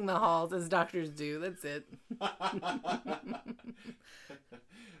walking the halls as doctors do. That's it.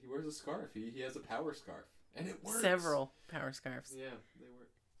 He wears a scarf. He has a power scarf, and it works. Several power scarves. Yeah, they work.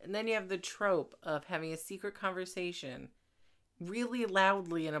 And then you have the trope of having a secret conversation really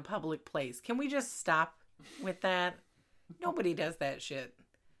loudly in a public place. Can we just stop with that? Nobody does that shit.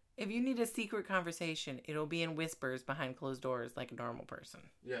 If you need a secret conversation, it'll be in whispers behind closed doors like a normal person.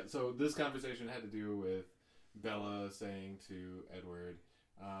 Yeah, so this conversation had to do with Bella saying to Edward,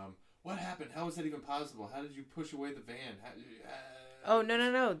 what happened? How was that even possible? How did you push away the van? Oh,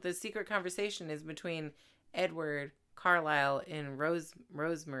 no. The secret conversation is between Edward, Carlisle, and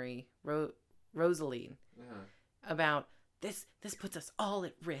Rosaline. About this puts us all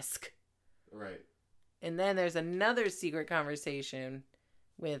at risk. Right. And then there's another secret conversation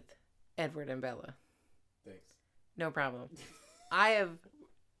with Edward and Bella. No problem. I have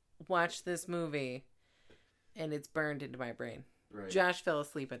watched this movie, and it's burned into my brain. Right. Josh fell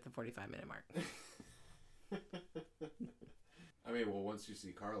asleep at the 45-minute mark. I mean, well, once you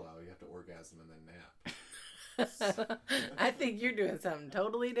see Carlisle, you have to orgasm and then nap. I think you're doing something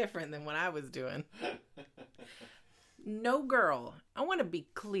totally different than what I was doing. No girl, I want to be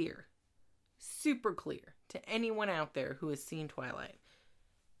clear, super clear, to anyone out there who has seen Twilight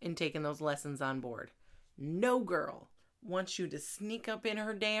and taken those lessons on board. No girl wants you to sneak up in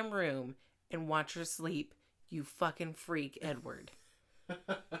her damn room and watch her sleep, you fucking freak, Edward.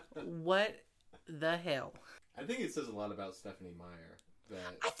 What the hell? I think it says a lot about Stephenie Meyer.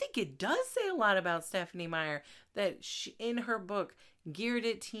 I think it does say a lot about Stephenie Meyer that she, in her book, geared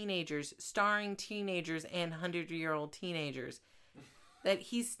at teenagers, starring teenagers and 100-year-old teenagers, that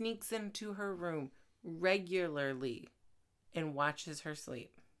he sneaks into her room regularly and watches her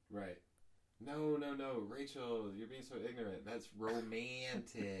sleep. Right. No, Rachel, you're being so ignorant. That's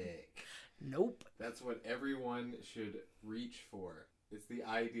romantic. Nope. That's what everyone should reach for. It's the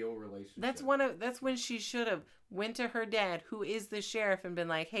ideal relationship. That's when she should have went to her dad, who is the sheriff, and been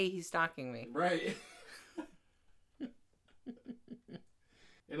like, "Hey, he's stalking me." Right.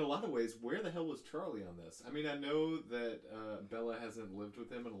 In a lot of ways, where the hell was Charlie on this? I mean, I know that Bella hasn't lived with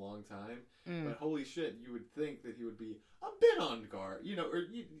him in a long time, but holy shit, you would think that he would be a bit on guard, or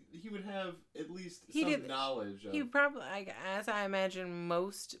he would have at least some knowledge of... He probably, as I imagine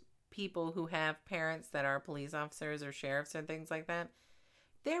most people who have parents that are police officers or sheriffs or things like that,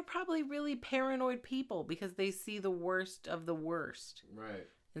 they're probably really paranoid people because they see the worst of the worst. Right.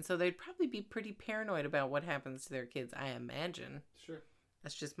 And so they'd probably be pretty paranoid about what happens to their kids, I imagine. Sure.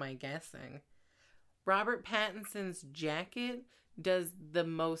 That's just my guessing. Robert Pattinson's jacket does the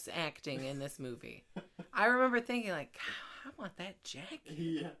most acting in this movie. I remember thinking, like, God, I want that jacket.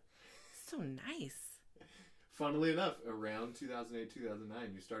 Yeah. So nice. Funnily enough, around 2008,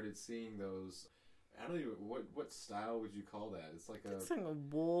 2009, you started seeing those... I don't even... What style would you call that? It's like a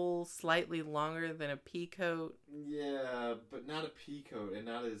wool slightly longer than a pea coat. Yeah, but not a pea coat and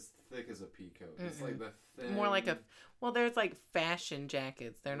not as thick as a pea coat. It's like the thin... More like a... Well, there's like fashion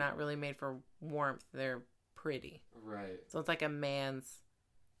jackets. They're not really made for warmth. They're pretty. Right. So it's like a man's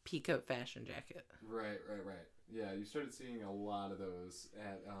pea coat fashion jacket. Right. Yeah, you started seeing a lot of those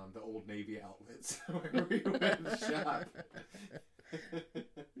at the Old Navy outlets where we went to shop.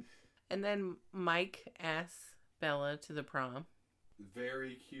 And then Mike asks Bella to the prom.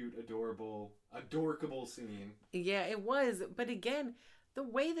 Very cute, adorkable scene. Yeah, it was. But again, the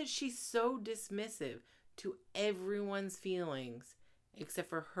way that she's so dismissive to everyone's feelings except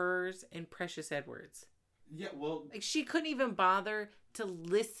for hers and Precious Edwards. Yeah, well... Like, she couldn't even bother to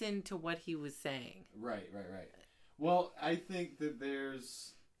listen to what he was saying. Right. Well, I think that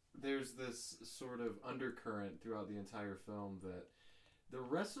there's this sort of undercurrent throughout the entire film that the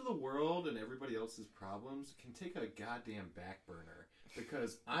rest of the world and everybody else's problems can take a goddamn back burner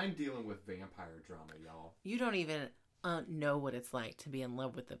because I'm dealing with vampire drama, y'all. You don't even know what it's like to be in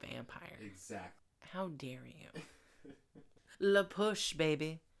love with a vampire. Exactly. How dare you? La push,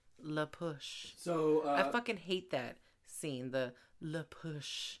 baby. La push. So, I fucking hate that scene, the la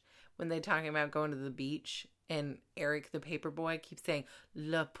push, when they're talking about going to the beach and Eric the paperboy keeps saying,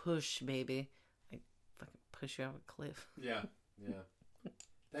 la push, baby. Like, fucking push you off a cliff. Yeah.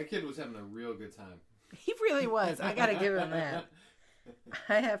 That kid was having a real good time. He really was. I gotta give him that.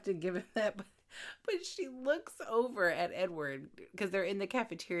 I have to give him that. But she looks over at Edward because they're in the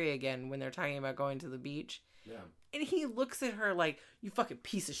cafeteria again when they're talking about going to the beach. Yeah. And he looks at her like, you fucking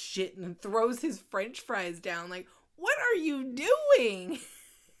piece of shit, and then throws his French fries down like, what are you doing?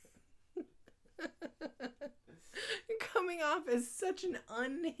 Coming off as such an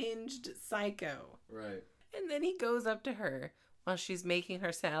unhinged psycho. Right. And then he goes up to her while she's making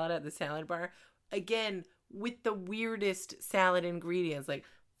her salad at the salad bar. Again, with the weirdest salad ingredients, like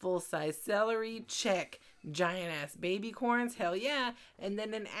full-size celery, check. Giant-ass baby corns, hell yeah. And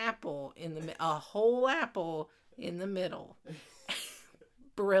then an apple a whole apple in the middle.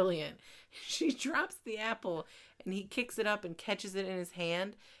 Brilliant. She drops the apple, and he kicks it up and catches it in his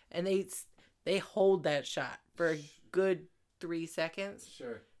hand, and they hold that shot for a good 3 seconds.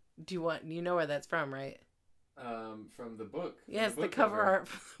 Sure. You know where that's from, right? From the book. Yes, the cover art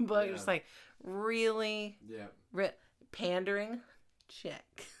from the book. Yeah. Just like, really? Yeah. Pandering?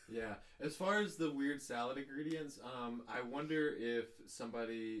 Check. Yeah. As far as the weird salad ingredients, I wonder if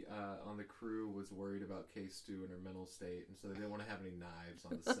somebody on the crew was worried Kay Stu and her mental state, and so they didn't want to have any knives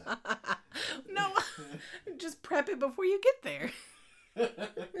on the set. No, just prep it before you get there.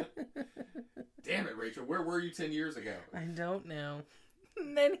 Damn it, Rachel. Where were you 10 years ago? I don't know.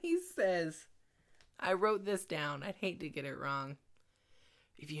 And then he says, I wrote this down. I'd hate to get it wrong.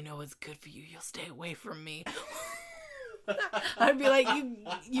 If you know what's good for you, you'll stay away from me. I'd be like,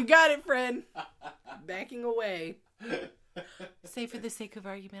 you got it, friend. Backing away. Say for the sake of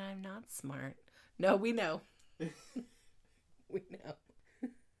argument, I'm not smart. No, we know. We know.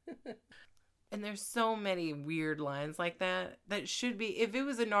 And there's so many weird lines like that should be, if it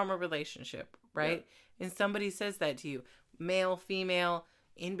was a normal relationship, right? Yeah. And somebody says that to you, male, female,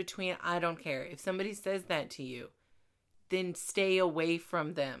 in between, I don't care. If somebody says that to you, then stay away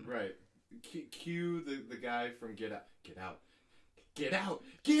from them. Right. Cue the guy from Get Out. Get out. Get out.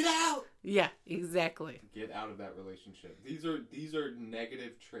 Get out. Yeah, exactly. Get out of that relationship. These are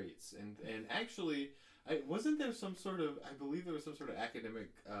negative traits. And actually, wasn't there some sort of, I believe there was some sort of academic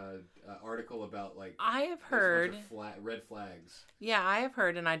article about, like, I have heard red flags. Yeah, I have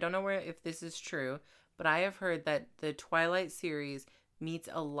heard, and I don't know if this is true, but I have heard that the Twilight series meets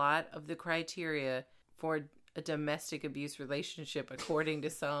a lot of the criteria for a domestic abuse relationship, according to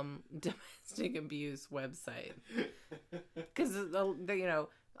some domestic abuse website. Because, you know,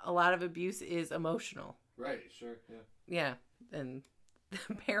 a lot of abuse is emotional. Right, sure, yeah. Yeah, and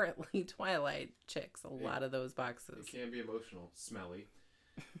apparently Twilight checks a lot of those boxes. It can be emotional. Smelly.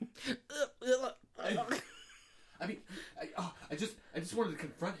 I just wanted to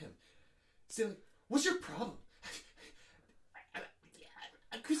confront him. Say, like, what's your problem?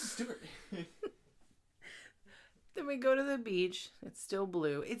 I'm Kristen Stewart. Then we go to the beach. It's still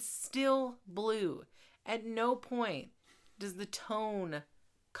blue. It's still blue. At no point does the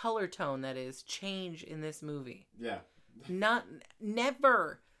color tone that is, change in this movie. Yeah.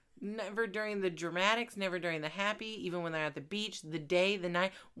 Never during the dramatics, never during the happy, even when they're at the beach, the day, the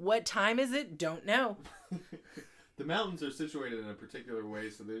night. What time is it? Don't know. The mountains are situated in a particular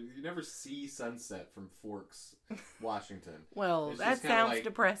way, so you never see sunset from Forks, Washington. Well, that sounds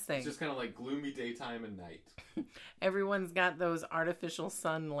depressing. It's just kind of like gloomy daytime and night. Everyone's got those artificial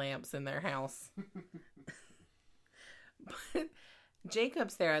sun lamps in their house. But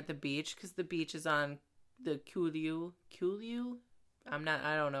Jacob's there at the beach because the beach is on the Kulyu. I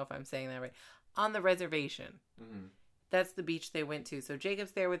don't know if I'm saying that right. On the reservation. Mm-hmm. That's the beach they went to. So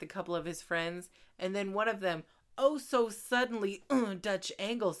Jacob's there with a couple of his friends, and then one of them, oh so suddenly, Dutch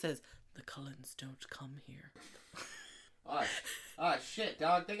Angle says, "The Cullens don't come here." Oh shit,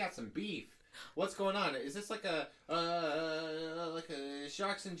 dog! They got some beef. What's going on? Is this like a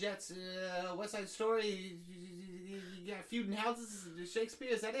Sharks and Jets West Side Story? You got feuding houses? Shakespeare?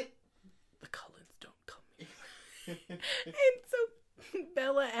 Is that it? The Cullens don't come here. And so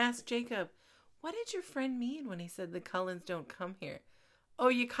Bella asked Jacob, "What did your friend mean when he said the Cullens don't come here?" "Oh,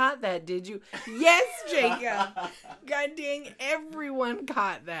 you caught that, did you?" Yes, Jacob. God dang, everyone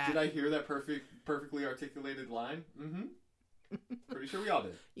caught that. Did I hear that perfectly articulated line? Mm-hmm. Pretty sure we all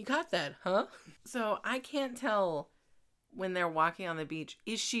did. You caught that, huh? So I can't tell when they're walking on the beach.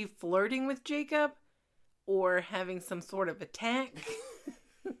 Is she flirting with Jacob or having some sort of attack?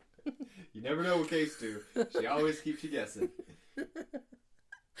 You never know with Case 2. She always keeps you guessing.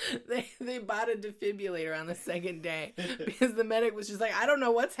 They bought a defibrillator on the second day because the medic was just like, I don't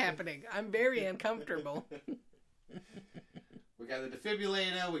know what's happening. I'm very uncomfortable. We got the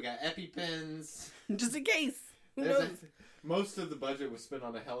defibrillator. We got EpiPens. Just in case. Who knows? Most of the budget was spent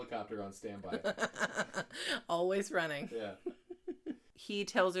on a helicopter on standby. Always running. Yeah. He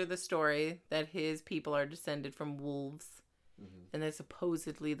tells her the story that his people are descended from wolves. Mm-hmm. And that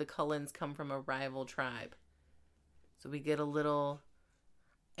supposedly the Cullens come from a rival tribe. So we get a little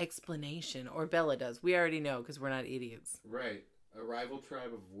explanation, or Bella does. We already know because we're not idiots. Right. A rival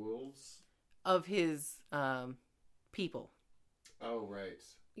tribe of wolves? Of his people. Oh, right.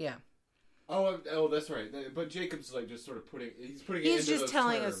 Yeah. Oh, that's right. But Jacob's like just sort of putting it into those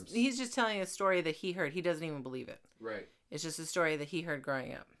terms. He's just telling a story that he heard. He doesn't even believe it. Right. It's just a story that he heard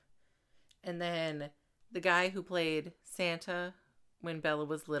growing up. And then the guy who played Santa when Bella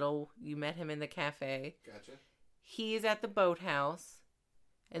was little, you met him in the cafe. Gotcha. He's at the boathouse.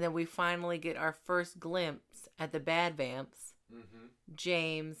 And then we finally get our first glimpse at the Bad Vamps. Mm-hmm.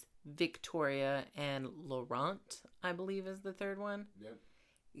 James, Victoria, and Laurent, I believe is the third one. Yep.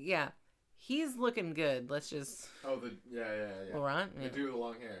 Yeah. He's looking good. Let's just... Oh, yeah. Laurent? The dude with the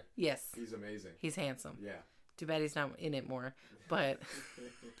long hair. Yes. He's amazing. He's handsome. Yeah. Too bad he's not in it more, but...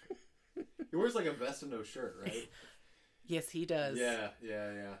 He wears like a vest and no shirt, right? Yes, he does. Yeah.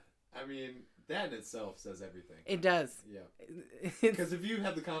 I mean, that in itself says everything. It does. Yeah. Because if you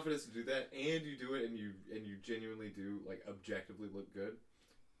have the confidence to do that, and you do it, and you genuinely do, like, objectively look good,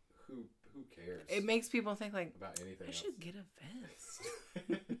 who cares? It makes people think, like, about anything else. Should get a vest.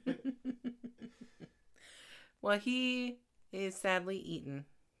 Well, he is sadly eaten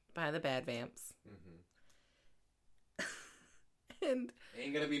by the Bad Vamps. Mm-hmm. happened?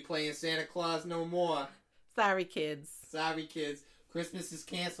 Ain't gonna be playing Santa Claus no more. Sorry, kids. Sorry, kids. Christmas is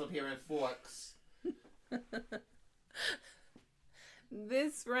canceled here in Forks.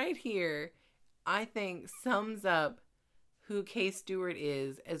 This right here, I think, sums up who Kay Stewart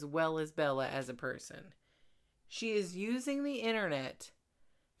is as well as Bella as a person. She is using the internet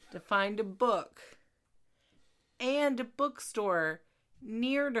to find a book and a bookstore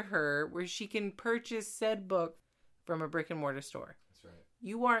near to her where she can purchase said book from a brick and mortar store. That's right.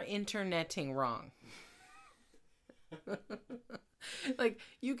 You are interneting wrong. Like,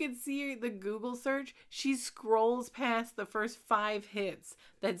 you can see the Google search. She scrolls past the first 5 hits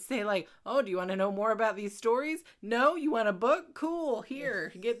that say, like, oh, do you want to know more about these stories? No? You want a book? Cool.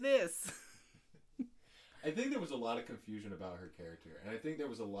 Here, get this. I think there was a lot of confusion about her character. And I think there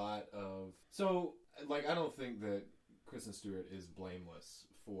was a lot of... So, like, I don't think that Kristen Stewart is blameless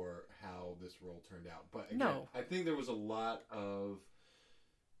for how this role turned out. But again, no. I think there was a lot of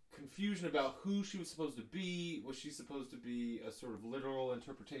confusion about who she was supposed to be. Was she supposed to be a sort of literal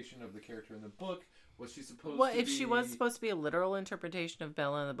interpretation of the character in the book? Was she supposed to be... Well, if she was supposed to be a literal interpretation of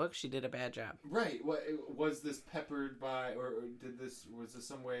Bella in the book, she did a bad job. Right. Was this peppered by, or was this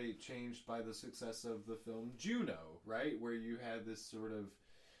some way changed by the success of the film Juno, right? Where you had this sort of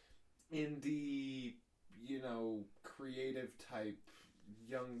indie, creative type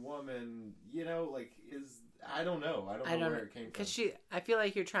young woman, I don't know. I don't know where it came from. Because I feel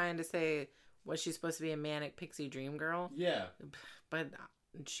like you're trying to say, was she supposed to be a manic pixie dream girl? Yeah. But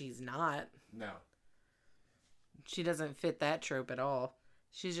she's not. No. She doesn't fit that trope at all.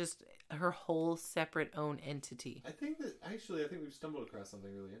 She's just her whole separate own entity. I think we've stumbled across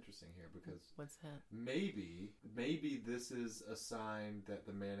something really interesting here, because... What's that? Maybe this is a sign that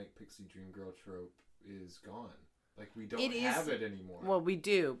the manic pixie dream girl trope is gone. Like, we don't have it anymore. Well, we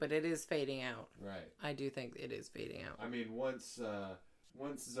do, but it is fading out. Right. I do think it is fading out. I mean, once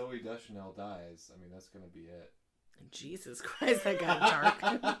Zooey Deschanel dies, I mean, that's going to be it. Jesus Christ, that got dark.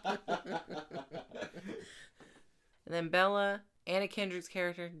 And then Bella, Anna Kendrick's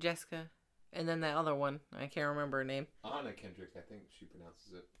character, Jessica, and then the other one. I can't remember her name. Anna Kendrick, I think she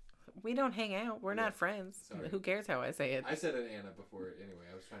pronounces it. We don't hang out. We're not friends. Sorry. Who cares how I say it? I said it Anna before. Anyway,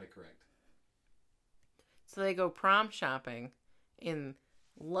 I was trying to correct. So they go prom shopping in,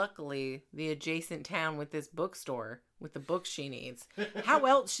 luckily, the adjacent town with this bookstore with the books she needs. How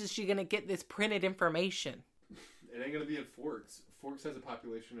else is she going to get this printed information? It ain't going to be in Forks. Forks has a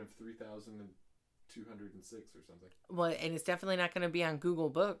population of 3,206 or something. Well, and it's definitely not going to be on Google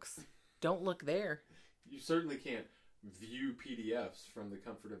Books. Don't look there. You certainly can't view PDFs from the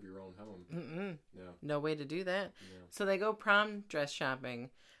comfort of your own home. Mm-mm. No. No way to do that. No. So they go prom dress shopping.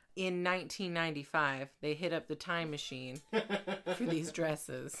 In 1995, they hit up the time machine for these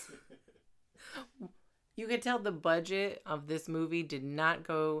dresses. You could tell the budget of this movie did not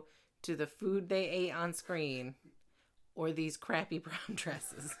go to the food they ate on screen or these crappy prom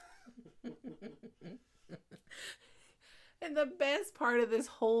dresses. And the best part of this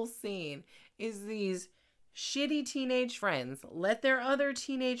whole scene is these shitty teenage friends let their other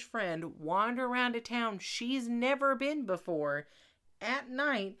teenage friend wander around a town she's never been before. At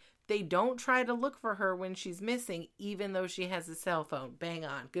night, they don't try to look for her when she's missing, even though she has a cell phone. Bang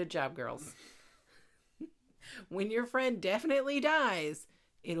on. Good job, girls. When your friend definitely dies,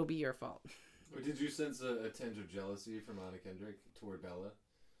 it'll be your fault. Did you sense a tinge of jealousy from Anna Kendrick toward Bella?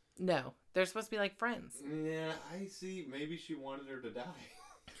 No. They're supposed to be like friends. Yeah, I see. Maybe she wanted her to die.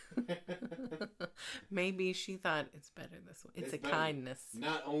 Maybe she thought it's better this way. It's a better. Kindness.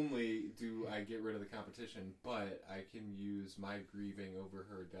 Not only do I get rid of the competition, but I can use my grieving over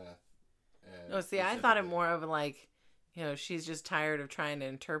her death. I thought it more of like, she's just tired of trying to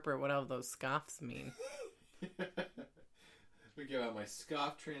interpret what all those scoffs mean. We give out my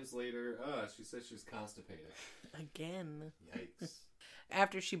scoff translator. She says she's constipated. Again. Yikes.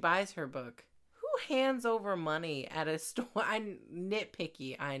 After she buys her book, who hands over money at a store? I'm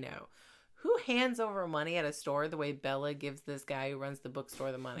nitpicky, I know. Who hands over money at a store the way Bella gives this guy who runs the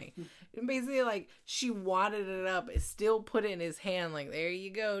bookstore the money? And basically, like, she wadded it up, still put it in his hand, like, there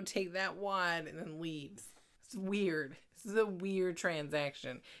you go, take that wad, and then leaves. It's weird. This is a weird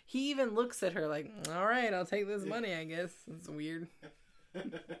transaction. He even looks at her like, all right, I'll take this money, I guess. It's weird.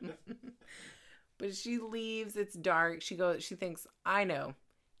 But she leaves, it's dark. She thinks, I know,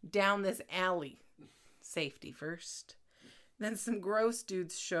 down this alley. Safety first. Then some gross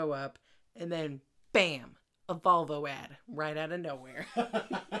dudes show up, and then, bam, a Volvo ad right out of nowhere.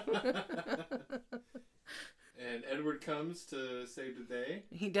 And Edward comes to save the day.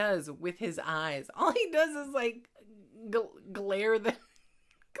 He does, with his eyes. All he does is, like, glare them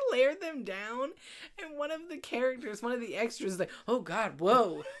glare them down, and one of the characters, one of the extras, is like, "Oh God,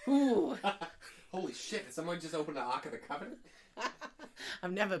 whoa, ooh." Holy shit! Did someone just open the Ark of the Covenant?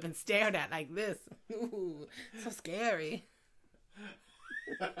 I've never been stared at like this. Ooh, so scary.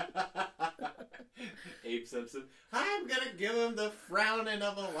 Abe Simpson. I'm gonna give him the frowning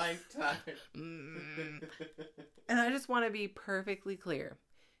of a lifetime. And I just want to be perfectly clear.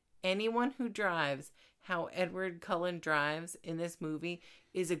 Anyone who drives how Edward Cullen drives in this movie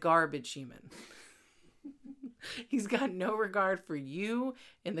is a garbage human. He's got no regard for you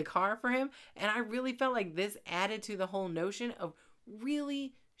in the car for him. And I really felt like this added to the whole notion of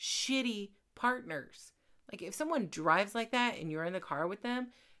really shitty partners. Like, if someone drives like that and you're in the car with them,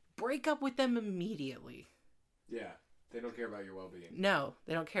 break up with them immediately. Yeah, they don't care about your well-being. No,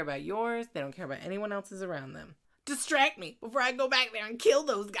 they don't care about yours. They don't care about anyone else's around them. Distract me before I go back there and kill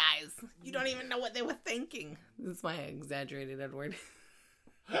those guys. You don't even know what they were thinking. This is my exaggerated Edward.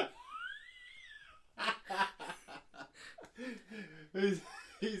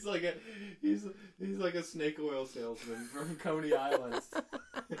 He's like a snake oil salesman from Coney Island.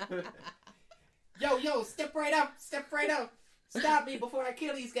 Yo, step right up. Stop me before I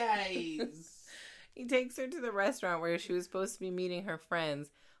kill these guys. He takes her to the restaurant where she was supposed to be meeting her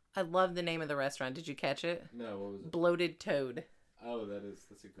friends. I love the name of the restaurant. Did you catch it? No, what was it? Bloated Toad. Oh,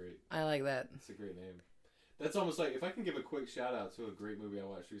 that's a great. I like that. That's a great name. That's almost like, if I can give a quick shout out to a great movie I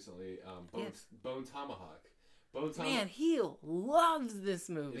watched recently, Bone Tomahawk. Man, he loves this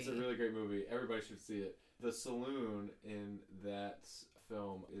movie. It's a really great movie. Everybody should see it. The saloon in that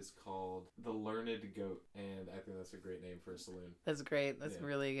film is called The Learned Goat, and I think that's a great name for a saloon. That's great. That's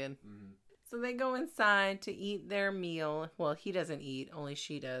really good. Mm-hmm. So they go inside to eat their meal. Well, he doesn't eat, only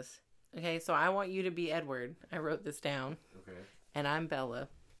she does. Okay, so I want you to be Edward. I wrote this down. Okay. And I'm Bella.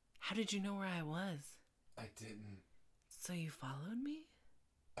 How did you know where I was? I didn't. So you followed me?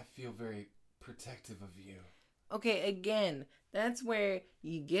 I feel very protective of you. Okay, again, that's where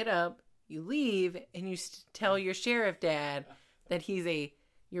you get up, you leave, and you tell your sheriff dad that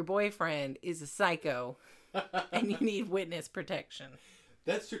your boyfriend is a psycho, and you need witness protection.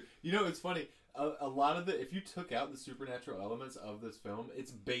 That's true. You know, it's funny. A lot of if you took out the supernatural elements of this film,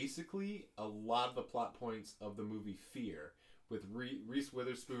 it's basically a lot of the plot points of the movie Fear with Reese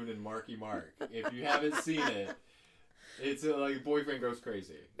Witherspoon and Marky Mark. If you haven't seen it, it's like boyfriend goes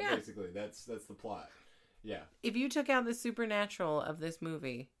crazy. Yeah. Basically, that's the plot. Yeah. If you took out the supernatural of this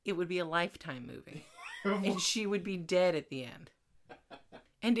movie, it would be a Lifetime movie. And she would be dead at the end.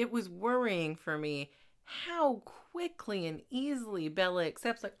 And it was worrying for me how quickly and easily Bella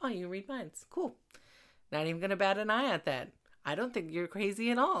accepts, like, oh, you read minds. Cool. Not even going to bat an eye at that. I don't think you're crazy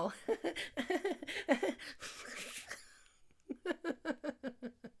at all.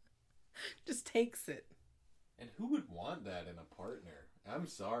 Just takes it. And who would want that in a partner? I'm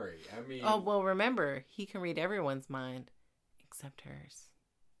sorry. I mean... Oh, well, remember, he can read everyone's mind except hers.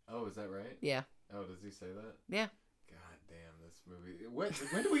 Oh, is that right? Yeah. Oh, does he say that? Yeah. God damn, this movie.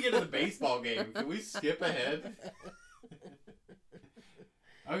 When do we get to the baseball game? Can we skip ahead?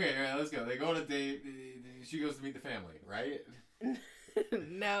 Okay, all right, let's go. They go on a date. She goes to meet the family, right?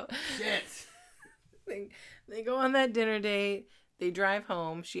 No. Shit. They go on that dinner date. They drive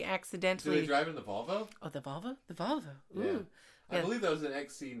home. She accidentally... Do they drive in the Volvo? Oh, the Volvo? The Volvo. Ooh. Yeah. I believe that was an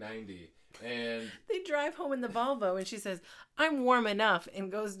XC90. And they drive home in the Volvo, and she says, I'm warm enough,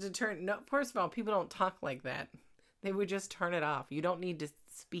 and goes to turn... No, first of all, people don't talk like that. They would just turn it off. You don't need to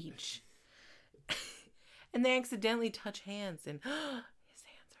speech. And they accidentally touch hands, and his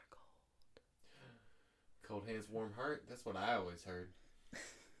hands are cold. Cold hands, warm heart? That's what I always heard.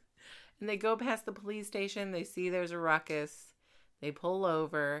 And they go past the police station. They see there's a ruckus. They pull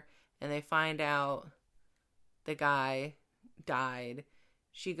over, and they find out the guy died.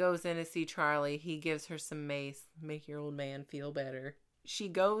 She goes in to see Charlie. He gives her some mace. Make your old man feel better. She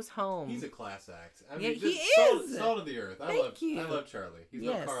goes home. He's a class act. I mean, yeah, he is. Salt of the earth. I love Charlie. He's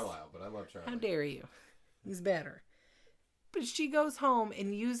no Carlisle, but I love Charlie. How dare you? He's better. But she goes home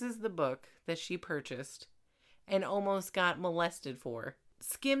and uses the book that she purchased and almost got molested for.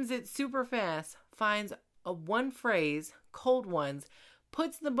 Skims it super fast. Finds a one phrase, cold ones.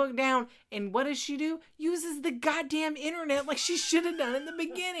 Puts the book down, and what does she do? Uses the goddamn internet like she should have done in the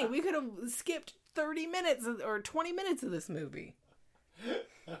beginning. We could have skipped 30 minutes or 20 minutes of this movie.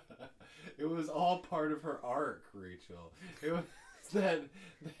 It was all part of her arc, Rachel. It was that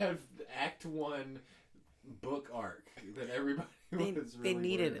Act 1 book arc that everybody was really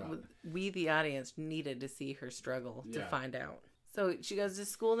needed. about. We, the audience, needed to see her struggle to find out. So she goes to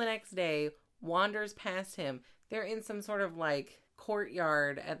school the next day, wanders past him. They're in some sort of like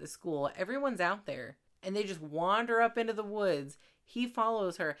courtyard at the school. Everyone's out there, and they just wander up into the woods. He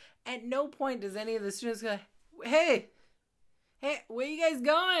follows her. At no point does any of the students go, hey, where you guys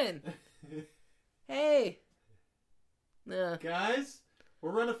going? Hey. Guys,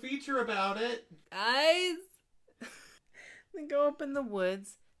 we'll run a feature about it. Guys. They go up in the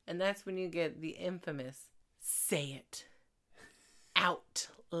woods, and that's when you get the infamous, say it out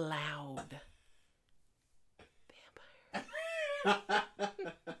loud. Vampire.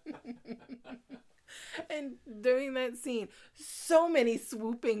 And during that scene, so many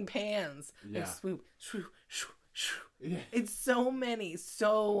swooping pans. Yeah. Like swoop, shoo, shoo, shoo. Yeah. It's so many,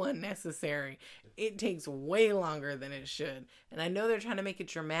 so unnecessary. It takes way longer than it should. And I know they're trying to make it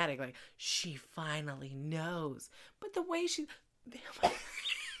dramatic, like, she finally knows. But the way she...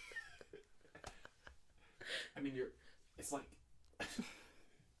 I mean, it's like...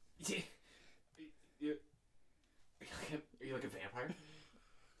 You're like a vampire?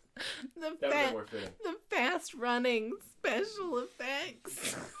 That would be more fitting. The fast running special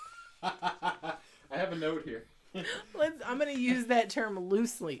effects. I have a note here. I'm going to use that term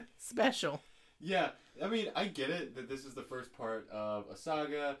loosely. Special. Yeah, I mean, I get it that this is the first part of a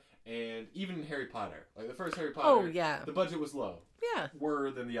saga, and even Harry Potter. Like, the first Harry Potter, oh, yeah. the budget was low. Yeah. Were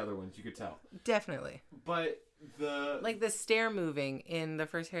than the other ones, you could tell. Definitely. But like, the stair moving in the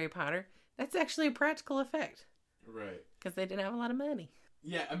first Harry Potter, that's actually a practical effect. Right. Because they didn't have a lot of money.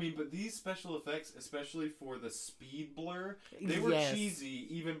 Yeah, I mean, but these special effects, especially for the speed blur, they were cheesy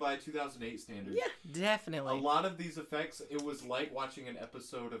even by 2008 standards. Yeah, definitely. A lot of these effects, it was like watching an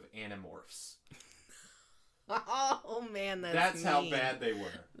episode of Animorphs. Oh, man, that's mean. How bad they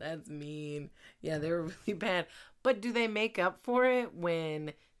were. That's mean. Yeah, they were really bad. But do they make up for it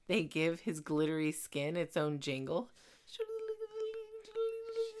when they give his glittery skin its own jingle?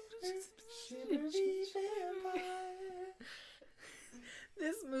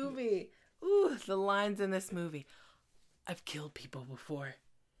 This movie. Ooh, the lines in this movie. I've killed people before.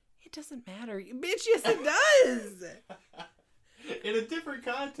 It doesn't matter. Bitch, yes it does. In a different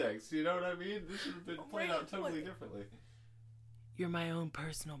context, you know what I mean? This should have been played out totally differently. You're my own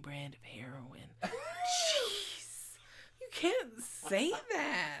personal brand of heroin. Jeez. You can't say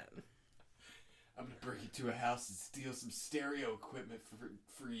that. I'm going to break you to a house and steal some stereo equipment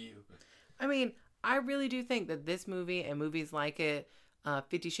for you. I mean, I really do think that this movie and movies like it,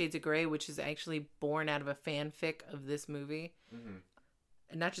 50 Shades of Grey, which is actually born out of a fanfic of this movie. Mm-hmm.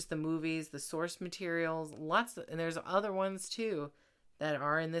 And not just the movies, the source materials, and there's other ones too that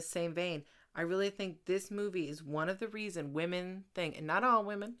are in this same vein. I really think this movie is one of the reasons women think, and not all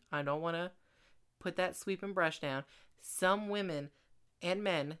women, I don't want to put that sweeping brush down. Some women and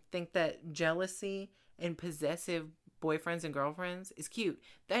men think that jealousy and possessive boyfriends and girlfriends is cute.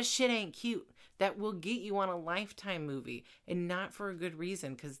 That shit ain't cute. That will get you on a Lifetime movie, and not for a good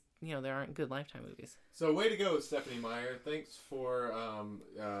reason, because, you know, there aren't good Lifetime movies. So way to go, Stephenie Meyer. Thanks for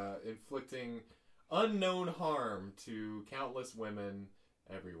inflicting unknown harm to countless women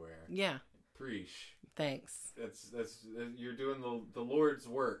everywhere. Yeah. Preach. Thanks. That's you're doing the Lord's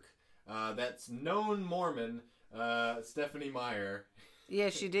work. That's known Mormon, Stephenie Meyer.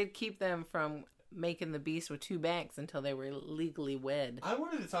 Yeah, she did keep them from making the beast with two backs until they were legally wed. I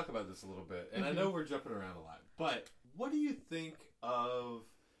wanted to talk about this a little bit, and I know we're jumping around a lot, but what do you think of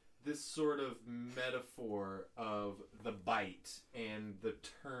this sort of metaphor of the bite and the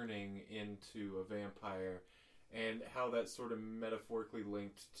turning into a vampire, and how that's sort of metaphorically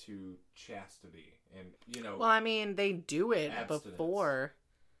linked to chastity and, you know... Well, I mean, they do it abstinence. Before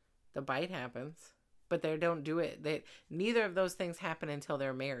the bite happens, but they don't do it. Neither of those things happen until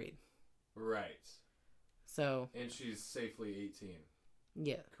they're married. Right. So... And she's safely 18.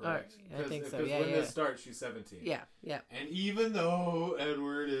 Yeah. Correct. I think so. Because Yeah, when this starts, she's 17. Yeah, yeah. And even though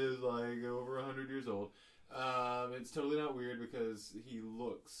Edward is like over 100 years old, it's totally not weird because he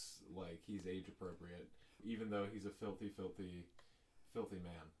looks like he's age appropriate, even though he's a filthy, filthy, filthy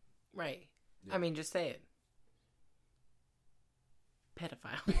man. Right. Yeah. I mean, just say it.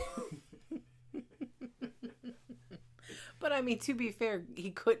 Pedophile. But I mean, to be fair, he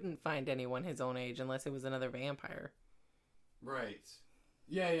couldn't find anyone his own age unless it was another vampire. Right.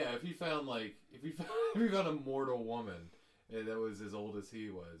 Yeah. If he found a mortal woman that was as old as he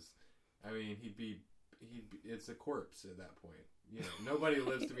was, I mean, he'd be it's a corpse at that point. You know, nobody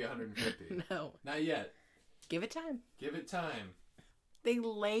lives to be 150. No. Not yet. Give it time. Give it time. They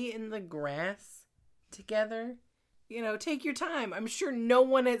lay in the grass together. You know, take your time. I'm sure no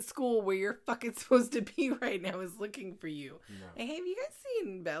one at school where you're fucking supposed to be right now is looking for you. No. Hey, have you guys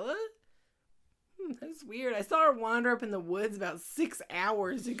seen Bella? That's weird. I saw her wander up in the woods about 6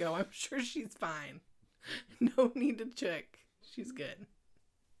 hours ago. I'm sure she's fine. No need to check. She's good.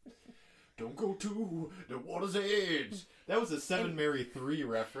 Don't go to the water's edge. That was a Seven Mary 3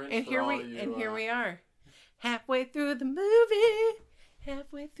 reference. And here we are. Halfway through the movie.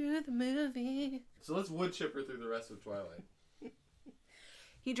 So let's wood chipper through the rest of Twilight.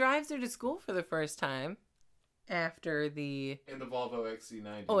 He drives her to school for the first time after the... In the Volvo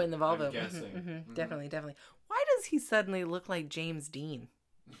XC90. Oh, in the Volvo. I'm guessing. Definitely. Why does he suddenly look like James Dean?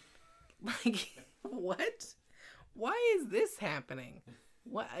 Like, what? Why is this happening?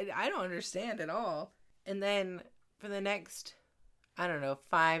 What? I don't understand at all. And then for the next,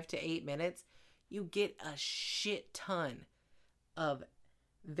 5 to 8 minutes, you get a shit ton of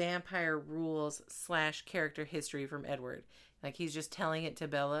vampire rules / character history from Edward. Like, he's just telling it to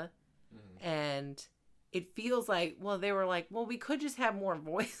Bella. Mm-hmm. And it feels like, they were like, we could just have more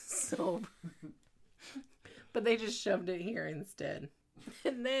voiceover. But they just shoved it here instead.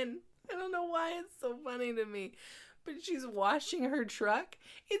 And then, I don't know why it's so funny to me, but she's washing her truck.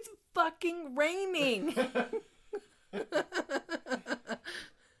 It's fucking raining.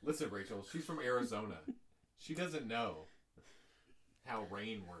 Listen, Rachel, she's from Arizona. She doesn't know how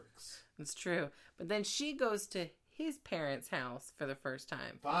rain works. It's true. But then she goes to his parents' house for the first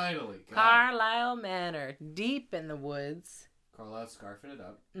time. Finally. God. Carlisle Manor, deep in the woods. Carlisle's scarfing it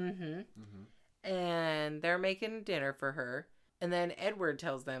up. And they're making dinner for her. And then Edward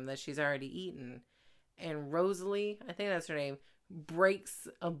tells them that she's already eaten. And Rosalie, I think that's her name, breaks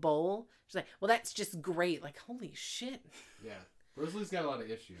a bowl. She's like, that's just great. Like, holy shit. Yeah. Rosalie's got a lot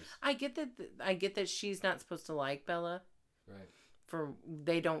of issues. I get that she's not supposed to like Bella. Right.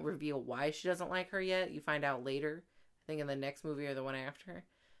 They don't reveal why she doesn't like her yet. You find out later. I think in the next movie or the one after.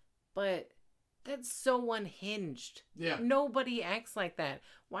 But that's so unhinged. Yeah. Nobody acts like that.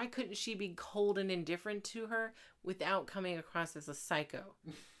 Why couldn't she be cold and indifferent to her without coming across as a psycho?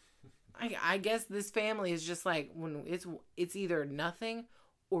 I guess this family is just like, when it's either nothing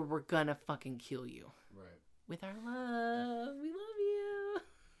or we're gonna fucking kill you. Right. With our love. We love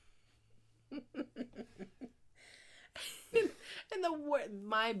you. And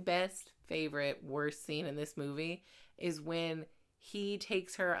my best favorite worst scene in this movie is when he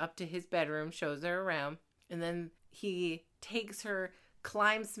takes her up to his bedroom, shows her around, and then he takes her,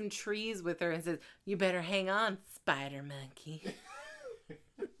 climbs some trees with her and says, "You better hang on, spider monkey."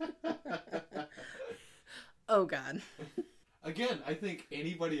 Oh God. Again, I think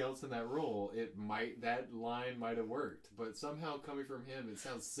anybody else in that role, that line might have worked, but somehow coming from him, it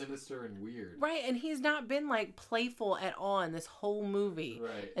sounds sinister and weird. Right, and he's not been like playful at all in this whole movie.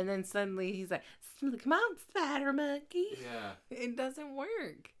 Right. And then suddenly he's like, "Come on, spider monkey." Yeah. It doesn't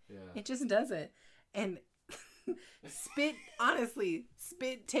work. Yeah. It just doesn't. And spit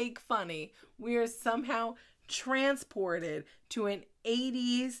take funny. We are somehow transported to an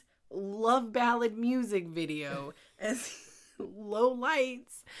 80s love ballad music video as low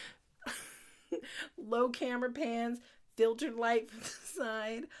lights, low camera pans, filtered light from the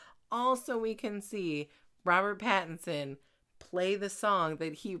side. Also, we can see Robert Pattinson play the song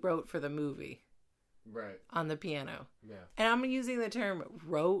that he wrote for the movie. Right. On the piano. Yeah. And I'm using the term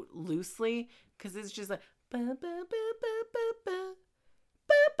wrote loosely because it's just like ba, ba, ba, ba, ba, ba, ba,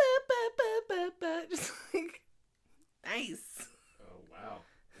 ba, ba, ba, ba, ba. Just like nice. Oh wow.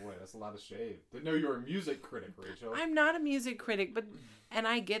 Boy, that's a lot of shade. Didn't know you were a music critic, Rachel. I'm not a music critic, and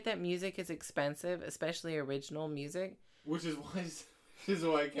I get that music is expensive, especially original music. Which is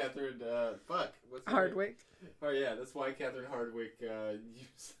why Catherine Hardwicke. Oh yeah, that's why Catherine Hardwicke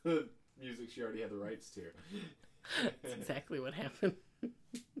used the music she already had the rights to. That's exactly what happened.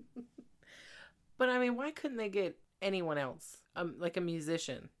 But I mean, why couldn't they get anyone else, like a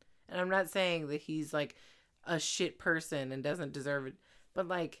musician? And I'm not saying that he's like a shit person and doesn't deserve it, but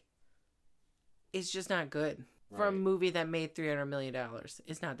like, it's just not good for a movie that made $300 million.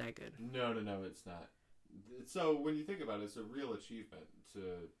 It's not that good. No, it's not. So when you think about it, it's a real achievement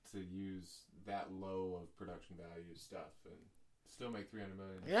to use that low of production value stuff and still make $300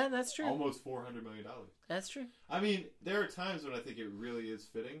 million. Yeah, that's true. Almost $400 million. That's true. I mean, there are times when I think it really is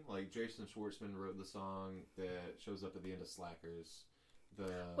fitting. Like Jason Schwartzman wrote the song that shows up at the end of Slackers.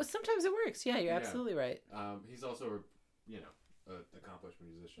 Well, sometimes it works. Yeah, you're absolutely right. He's also an accomplished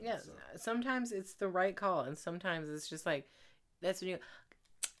musician. Yeah, so. Sometimes it's the right call, and sometimes it's just like, that's when you,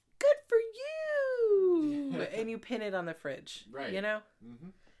 good for you, and you pin it on the fridge. Right. You know? Mm-hmm.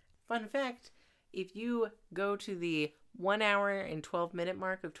 Fun fact, if you go to the 1 hour and 12-minute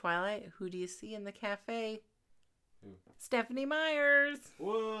mark of Twilight, who do you see in the cafe? Who? Stephanie Myers.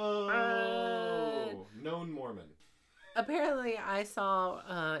 Whoa! Known Mormon. Apparently, I saw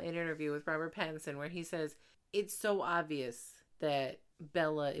an interview with Robert Pattinson where he says, it's so obvious that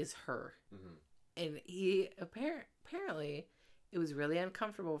Bella is her. Mm-hmm. And he apparently it was really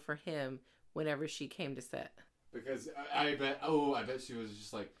uncomfortable for him whenever she came to set. Because I bet she was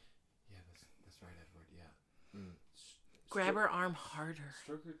just like, yeah, that's right, Edward, yeah. Grab her arm harder.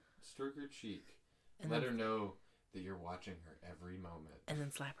 Stroke her cheek. And let her know that you're watching her every moment. And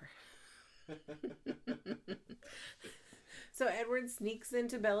then slap her. So Edward sneaks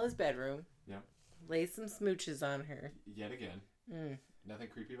into Bella's bedroom. Yep. Lays some smooches on her. Yet again. Nothing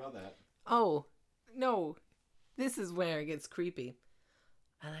creepy about that. Oh, no. This is where it gets creepy.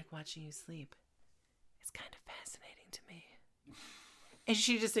 I like watching you sleep. It's kind of fascinating to me. And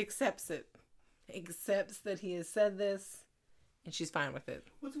she just accepts it. Accepts that he has said this. And she's fine with it.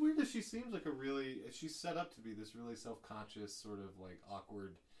 What's weird is she seems like she's set up to be this really self-conscious, sort of like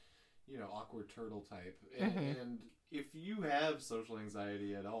awkward turtle type. And if you have social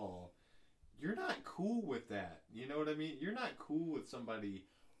anxiety at all, you're not cool with that. You know what I mean? You're not cool with somebody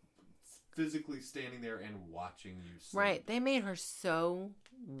physically standing there and watching you sleep. Right. They made her so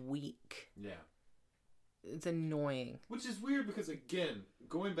weak. Yeah. It's annoying. Which is weird because, again,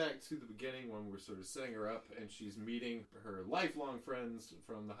 going back to the beginning when we're sort of setting her up and she's meeting her lifelong friends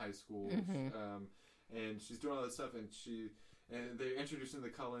from the high school, and she's doing all this stuff, and they're introducing the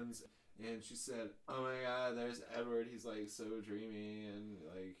Cullens, and she said, oh my god, there's Edward, he's like so dreamy, and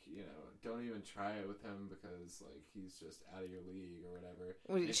like, don't even try it with him because like he's just out of your league or whatever.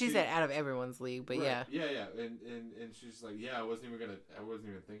 Well, she said out of everyone's league, but right, yeah, and she's like, yeah, I wasn't even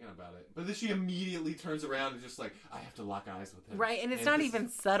thinking about it. But then she immediately turns around and just like, I have to lock eyes with him. Right, and it's not even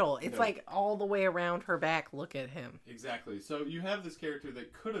subtle. It's like all the way around her back, look at him. Exactly. So you have this character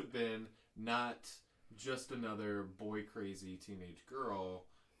that could have been not just another boy crazy teenage girl,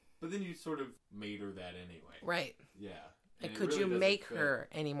 but then you sort of made her that anyway. Right. Yeah. And could you make her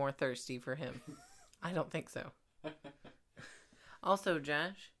any more thirsty for him? I don't think so. Also,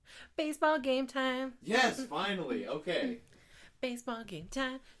 Josh, baseball game time. Yes, finally. Okay. Baseball game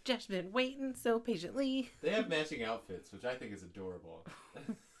time. Josh's been waiting so patiently. They have matching outfits, which I think is adorable.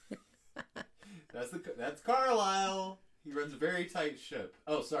 That's Carlisle. He runs a very tight ship.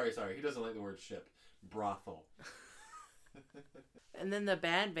 Oh, sorry. He doesn't like the word ship. Brothel. And then the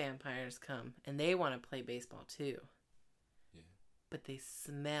bad vampires come, and they want to play baseball too. Yeah. But they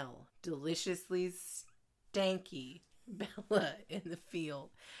smell deliciously stanky Bella in the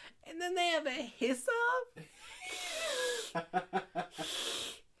field. And then they have a hiss-off.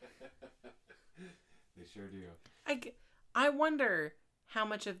 They sure do. I wonder how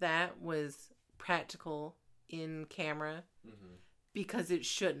much of that was practical in camera, because it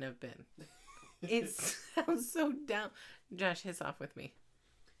shouldn't have been. It sounds so dumb. Josh, hiss off with me.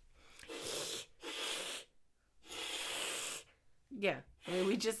 Yeah. I mean,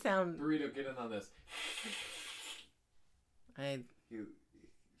 we just sound... Burrito, get in on this. He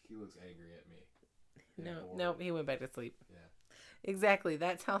looks angry at me. No, he went back to sleep. Yeah. Exactly.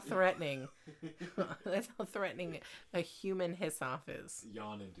 That's how threatening. That's how threatening a human hiss off is.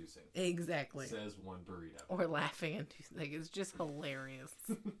 Yawn inducing. Exactly. Says one burrito. Or laughing inducing. Like, it's just hilarious.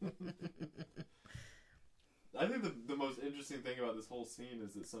 I think the most interesting thing about this whole scene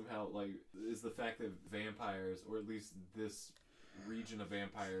is that somehow, is the fact that vampires, or at least this region of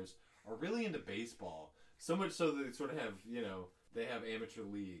vampires, are really into baseball. So much so that they sort of have, they have amateur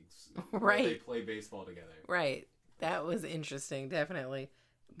leagues. Right. Where they play baseball together. Right. That was interesting, definitely.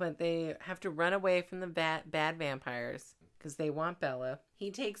 But they have to run away from the bad vampires because they want Bella.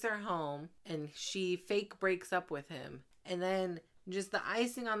 He takes her home, and she fake breaks up with him. And then just the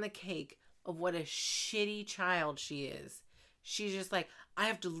icing on the cake of what a shitty child she is. She's just like, I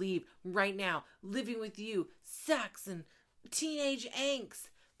have to leave right now. Living with you sucks and teenage angst.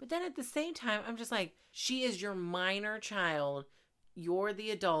 But then at the same time, I'm just like, she is your minor child. You're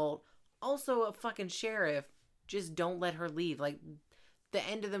the adult. Also a fucking sheriff. Just don't let her leave. Like, the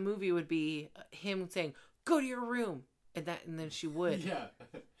end of the movie would be him saying, go to your room. And then she would. Yeah.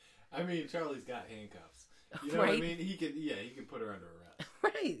 I mean, Charlie's got handcuffs. You know what I mean? He could put her under arrest.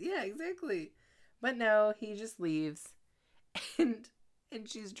 Right, yeah, exactly. But no, he just leaves. And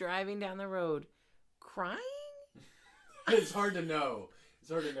she's driving down the road crying? It's hard to know. It's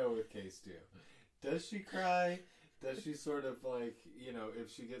hard to know with Case 2. Does she cry? Does she sort of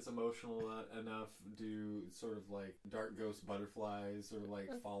if she gets emotional enough, do sort of like dark ghost butterflies sort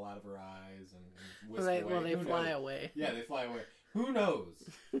of fall out of her eyes and whisk away? Well, they fly away. Yeah, they fly away. Who knows?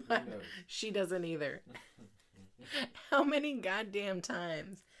 Who knows? She doesn't either. How many goddamn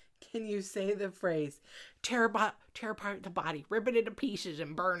times can you say the phrase, tear apart the body, rip it into pieces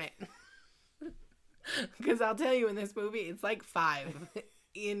and burn it? Because I'll tell you, in this movie, it's like 5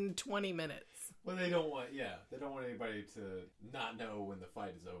 in 20 minutes. Well, they don't want anybody to not know when the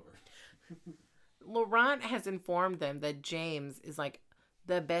fight is over. Laurent has informed them that James is like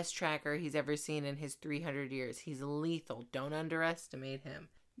the best tracker he's ever seen in his 300 years. He's lethal. Don't underestimate him.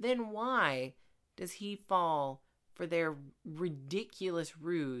 Then why does he fall for their ridiculous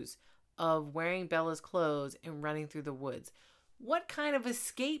ruse of wearing Bella's clothes and running through the woods? What kind of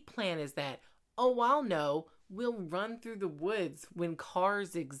escape plan is that? Oh, I'll know. We'll run through the woods when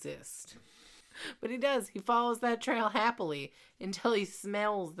cars exist. But he does. He follows that trail happily until he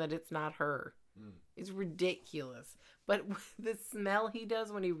smells that it's not her. It's ridiculous. But the smell he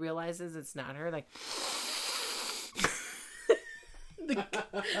does when he realizes it's not her, like...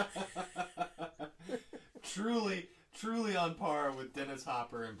 Truly on par with Dennis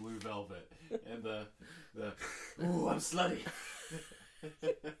Hopper and Blue Velvet. And the ooh, I'm slutty.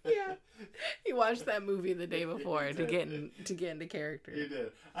 Yeah. He watched that movie the day before to get into character. He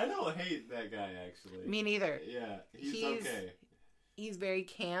did. I don't hate that guy, actually. Me neither. Yeah, he's okay. He's very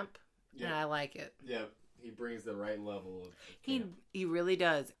camp, and I like it. Yeah, he brings the right level of camp. He really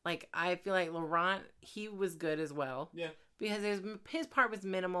does. Like, I feel like Laurent, he was good as well. Yeah. Because his part was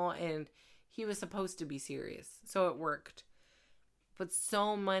minimal, and he was supposed to be serious, so it worked. But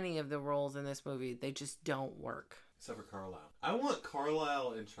so many of the roles in this movie, they just don't work. Except for Carlisle. I want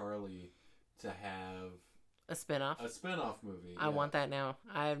Carlisle and Charlie to have a spinoff. A spinoff movie. I want that now.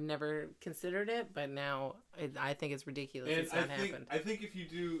 I've never considered it, but now I think it's ridiculous. And it's not happened. I think if you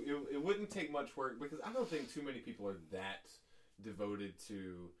do, it wouldn't take much work, because I don't think too many people are that devoted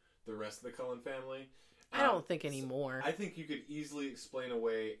to the rest of the Cullen family. I don't think anymore. So I think you could easily explain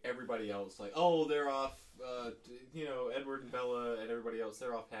away everybody else. Like, oh, they're off, Edward and Bella and everybody else,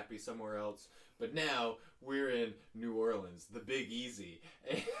 they're off happy somewhere else. But now we're in New Orleans, the Big Easy.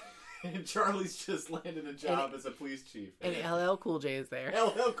 And Charlie's just landed a job as a police chief. And LL Cool J is there.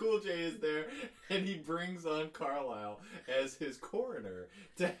 LL Cool J is there. And he brings on Carlisle as his coroner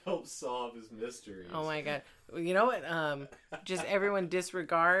to help solve his mysteries. Oh my God. You know what? Just everyone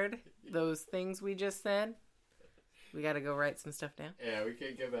disregard those things we just said. We got to go write some stuff down. Yeah, we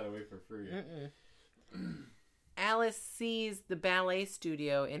can't give that away for free. Alice sees the ballet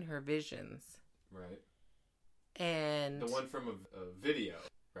studio in her visions. Right. And the one from a video,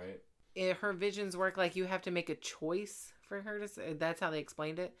 right? Her visions work like you have to make a choice for her to say. That's how they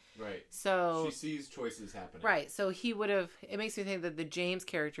explained it. Right. So she sees choices happening. Right. So he would have... It makes me think that the James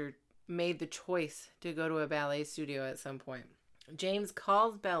character made the choice to go to a ballet studio at some point. James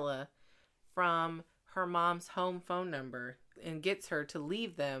calls Bella from her mom's home phone number and gets her to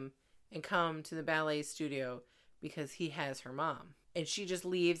leave them and come to the ballet studio because he has her mom. And she just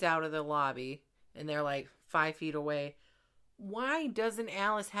leaves out of the lobby, and they're like 5 feet away. Why doesn't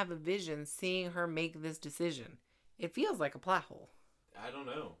Alice have a vision seeing her make this decision? It feels like a plot hole. I don't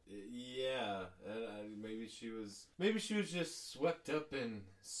know. Yeah, maybe she was just swept up in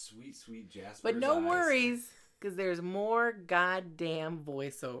sweet Jasper's But no eyes. worries, because there's more goddamn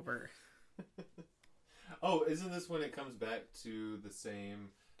voiceover. Oh, isn't this when it comes back to the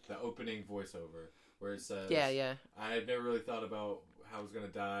opening voiceover where it says, Yeah. I had never really thought about how I was going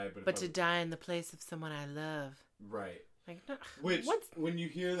to die, but to die in the place of someone I love. Right. Like, no, Which, when you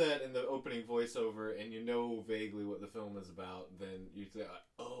hear that in the opening voiceover and you know vaguely what the film is about, then you say,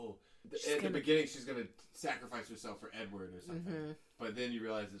 oh, the beginning she's going to sacrifice herself for Edward or something. Mm-hmm. But then you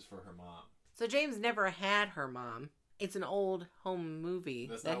realize it's for her mom. So James never had her mom. It's an old home movie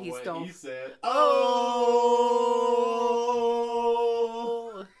that he stole. He said. Oh!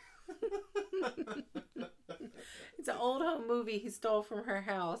 It's an old home movie he stole from her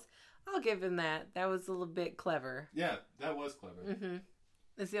house. I'll give him that. That was a little bit clever. Yeah, that was clever. Mm-hmm.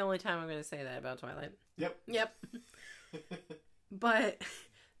 It's the only time I'm going to say that about Twilight. Yep. But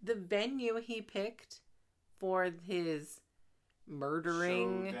the venue he picked for his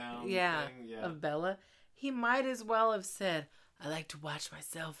murdering thing, of Bella, he might as well have said, I like to watch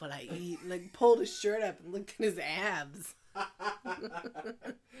myself while I eat. Like, pulled his shirt up and looked at his abs.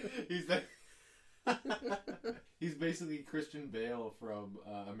 He's basically Christian Bale from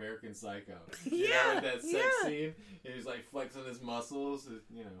American Psycho. Yeah, that sex scene. He's like flexing his muscles.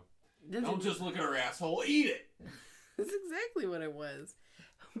 Don't just look at her asshole. Eat it. That's exactly what it was.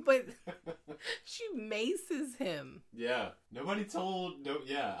 But she maces him. Yeah. Nobody told... No.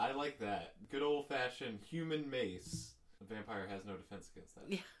 Yeah, I like that. Good old-fashioned human mace. The vampire has no defense against that.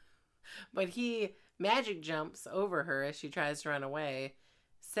 Yeah. But he magic jumps over her as she tries to run away,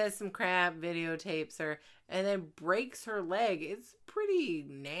 says some crap, videotapes her, and then breaks her leg. It's pretty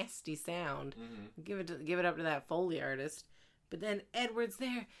nasty sound. Mm-hmm. Give it up to that Foley artist. But then Edward's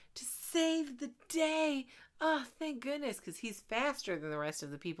there to save the day. Oh, thank goodness, because he's faster than the rest of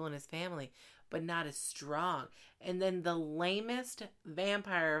the people in his family, but not as strong. And then the lamest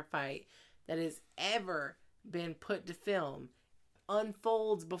vampire fight that has ever been put to film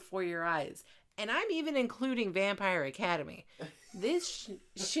unfolds before your eyes. And I'm even including Vampire Academy. This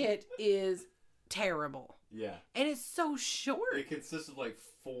shit is terrible. Yeah. And it's so short. It consists of like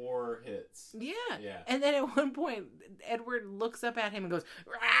 4 hits. Yeah. Yeah. And then at one point, Edward looks up at him and goes,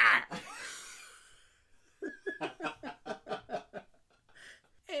 "Rah!"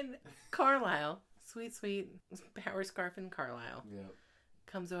 And Carlisle, sweet power scarf and Carlisle,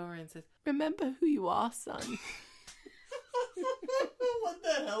 comes over and says, "Remember who you are, son." What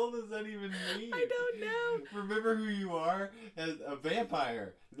the hell does that even mean? I don't know. Remember who you are as a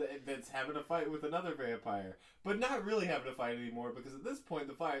vampire that's having a fight with another vampire, but not really having a fight anymore because at this point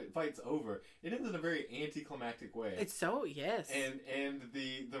the fight's over. It ends in a very anticlimactic way. It's so, yes. And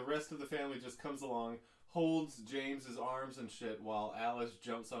the rest of the family just comes along, holds James's arms and shit while Alice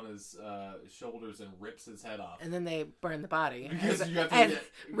jumps on his shoulders and rips his head off. And then they burn the body. Because you have to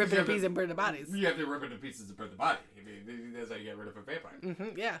rip it in pieces and burn the bodies. You have to rip it in pieces and burn the body. I mean, that's how you get rid of a vampire.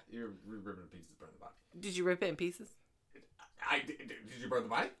 Mm-hmm, yeah. You rip it in pieces and burn the body. Did you rip it in pieces? Did you burn the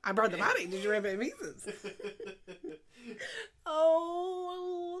body? I burned the body. Did you rip it in pieces?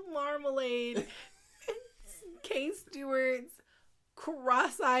 Oh, Marmalade. Kay Stewart's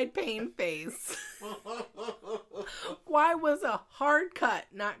cross-eyed pain face. Why was a hard cut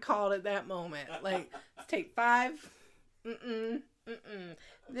not called at that moment? Like, take 5.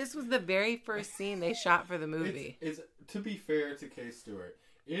 This was the very first scene they shot for the movie. It's to be fair to Kay Stewart,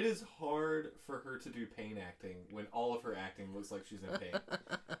 it is hard for her to do pain acting when all of her acting looks like she's in pain.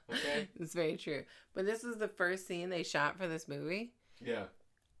 Okay? It's very true. But this was the first scene they shot for this movie. Yeah.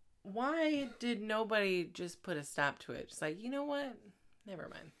 Why did nobody just put a stop to it? Just like, you know what? Never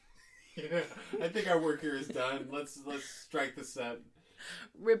mind. Yeah, I think our work here is done. Let's strike the set.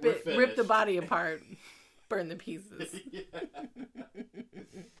 Rip the body apart. Burn the pieces. Yeah.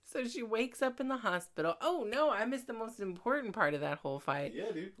 So she wakes up in the hospital. Oh no, I missed the most important part of that whole fight.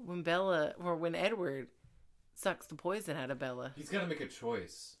 Yeah, dude. When Edward sucks the poison out of Bella. He's got to make a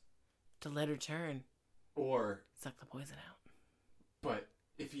choice. To let her turn. Or suck the poison out. But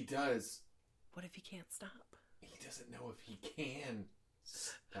if he does... What if he can't stop? He doesn't know if he can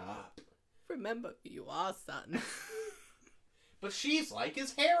stop. Remember who you are, son. But she's like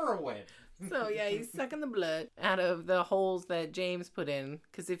his heroine. So yeah, he's sucking the blood out of the holes that James put in.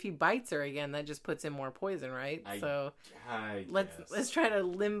 Because if he bites her again, that just puts in more poison, right? Let's try to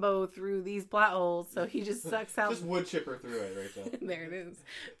limbo through these plot holes. So he just sucks out. Just wood chipper through it, right there. There it is.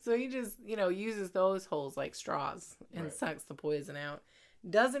 So he just uses those holes like straws and sucks the poison out.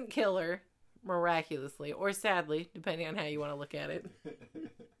 Doesn't kill her miraculously or sadly, depending on how you want to look at it.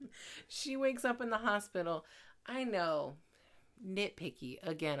 She wakes up in the hospital. I know, nitpicky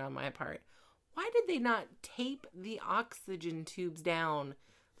again on my part. Why did they not tape the oxygen tubes down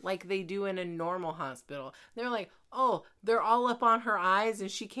like they do in a normal hospital? They're like, oh, they're all up on her eyes and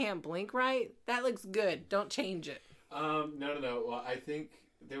she can't blink right? That looks good. Don't change it. No. Well, I think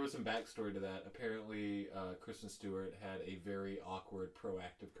there was some backstory to that. Apparently, Kristen Stewart had a very awkward,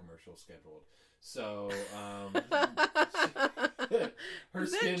 proactive commercial scheduled. So, her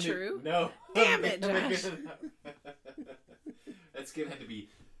Is skin... that true? No. Damn it, Josh. That skin had to be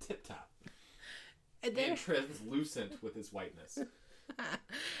tip-top. And translucent with its whiteness.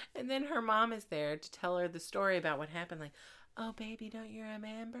 And then her mom is there to tell her the story about what happened. Like, oh, baby, don't you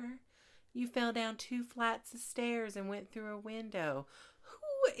remember? You fell down 2 flights of stairs and went through a window.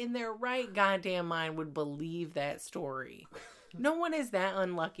 Who in their right goddamn mind would believe that story? No one is that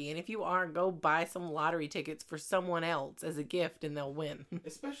unlucky. And if you are, go buy some lottery tickets for someone else as a gift and they'll win.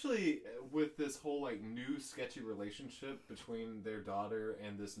 Especially with this whole new sketchy relationship between their daughter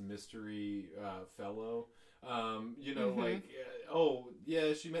and this mystery fellow. Oh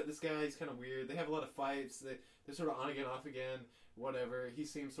yeah, she met this guy, he's kind of weird, they have a lot of fights, they're sort of on again, off again, whatever, he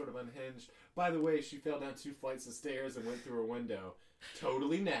seems sort of unhinged. By the way, she fell down 2 flights of stairs and went through a window.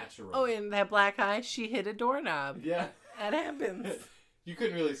 Totally natural. Oh, and that black eye, she hit a doorknob. Yeah. That happens. You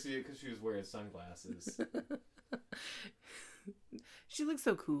couldn't really see it because she was wearing sunglasses. She looks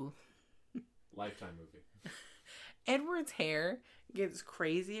so cool. Lifetime movie. Edward's hair gets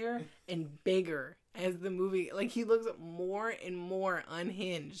crazier and bigger as the movie, he looks more and more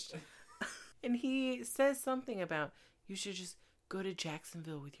unhinged. And he says something about, you should just go to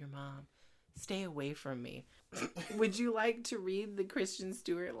Jacksonville with your mom. Stay away from me. Would you like to read the Kristen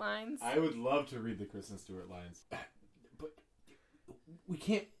Stewart lines? I would love to read the Kristen Stewart lines. But we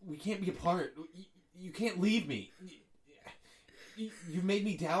can't be apart. You can't leave me. You made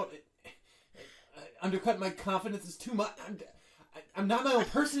me doubt. Undercut my confidence is too much. I'm not my own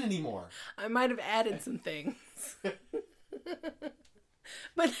person anymore. I might have added some things.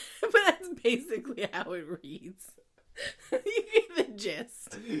 But that's basically how it reads. You get the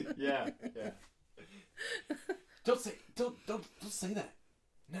gist. Yeah. Don't say that.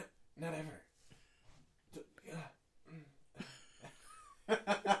 Not ever.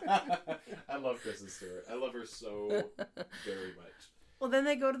 I love Kristen Stewart. I love her so very much. Well, then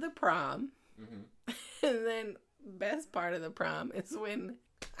they go to the prom. Mm-hmm. And then best part of the prom is when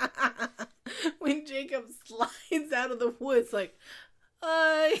when Jacob slides out of the woods like,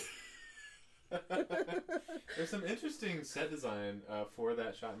 There's some interesting set design for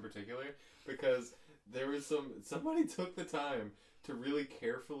that shot in particular, because there was somebody took the time to really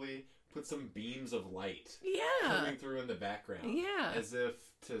carefully put some beams of light coming through in the background. Yeah. As if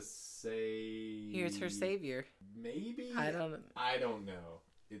to say, here's her savior. Maybe? I don't know.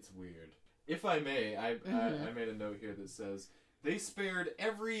 It's weird. If I may, I made a note here that says, they spared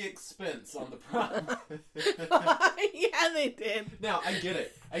every expense on the prom. Yeah, they did. Now, I get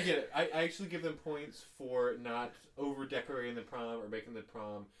it. I actually give them points for not over-decorating the prom or making the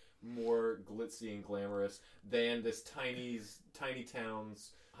prom more glitzy and glamorous than this tiny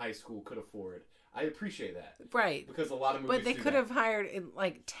town's high school could afford. I appreciate that. Right. Because a lot of movies But they could have hired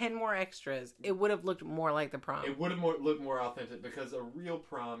like 10 more extras. It would have looked more like the prom. It would have looked more authentic, because a real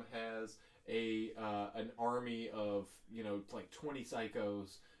prom has an army of, like 20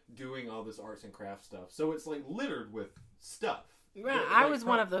 psychos doing all this arts and crafts stuff. So it's like littered with stuff. Right. I was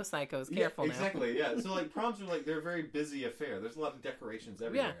one of those psychos. Careful now. Exactly, yeah. So like proms are like, they're a very busy affair. There's a lot of decorations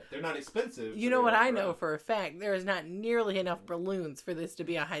everywhere. Yeah. They're not expensive. You know what I know for a fact? There is not nearly enough balloons for this to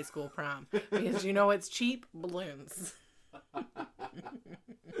be a high school prom. Because you know what's cheap? Balloons.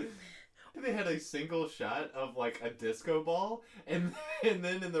 They had a single shot of like a disco ball, and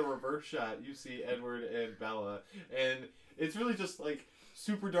then in the reverse shot you see Edward and Bella, and it's really just like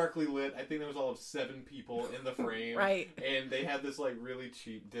super darkly lit. I think there was all of 7 people in the frame. Right. And they had this like really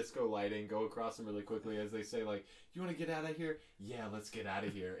cheap disco lighting go across them really quickly as they say like, you want to get out of here? Yeah, let's get out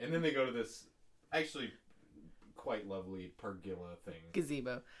of here. And then they go to this actually quite lovely pergola thing.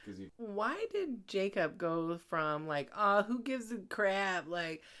 Gazebo. Why did Jacob go from like, oh, who gives a crap?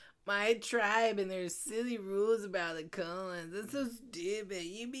 Like, my tribe and their silly rules about the Cullens. That's so stupid.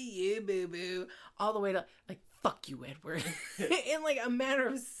 You be you, boo-boo. All the way to, like, fuck you, Edward. In, like, a matter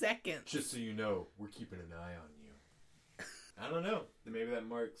of seconds. Just so you know, we're keeping an eye on you. I don't know. Maybe that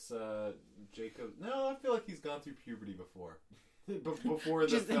marks Jacob. No, I feel like he's gone through puberty before. Before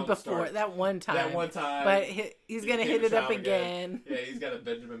the film starts. That one time. But But he's going to hit it up again. Yeah, he's got a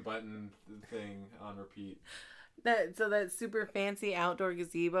Benjamin Button thing on repeat. That super fancy outdoor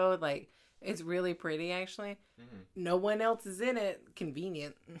gazebo, like, it's really pretty, actually. Mm-hmm. No one else is in it.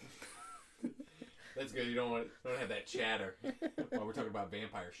 Convenient. That's good. You don't have that chatter while we're talking about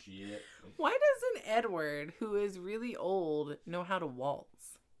vampire shit. Why doesn't Edward, who is really old, know how to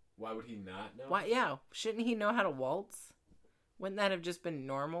waltz? Why would he not know? Why? Yeah, shouldn't he know how to waltz? Wouldn't that have just been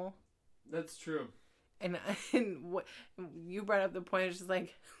normal? That's true. And what you brought up the point, it's just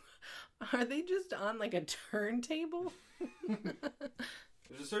like, are they just on like a turntable?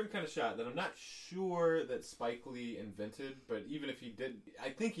 There's a certain kind of shot that I'm not sure that Spike Lee invented, but even if he did, I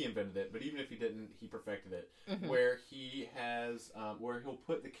think he invented it, but even if he didn't, he perfected it, where he has, where he'll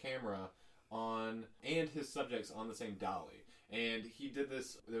put the camera on and his subjects on the same dolly. And he did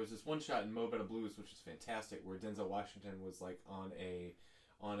this, there was this one shot in Mo Better Blues, which is fantastic, where Denzel Washington was like on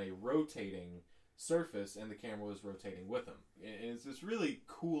a rotating surface and the camera was rotating with him. And it's this really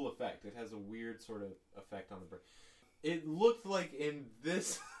cool effect. It has a weird sort of effect on the brain. It looked like in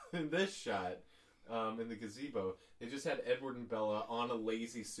this shot, in the gazebo, they just had Edward and Bella on a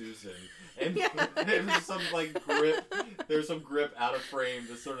Lazy Susan, and there was some like grip. There's some grip out of frame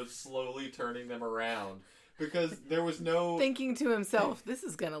that's sort of slowly turning them around, because there was no thinking to himself, "This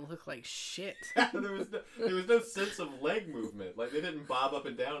is gonna look like shit." there was no sense of leg movement. Like, they didn't bob up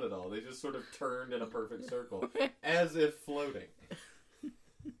and down at all. They just sort of turned in a perfect circle, as if floating.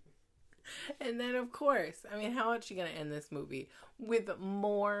 And then, of course, I mean, how else are you going to end this movie? With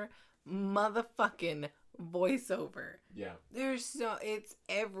more motherfucking voiceover. Yeah. It's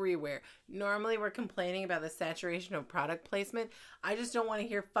everywhere. Normally, we're complaining about the saturation of product placement. I just don't want to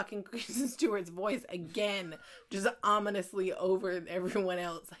hear fucking Kristen Stewart's voice again, just ominously over everyone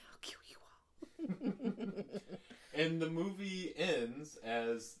else. Like, I'll kill you all. And the movie ends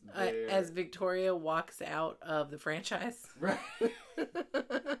as Victoria walks out of the franchise. Right.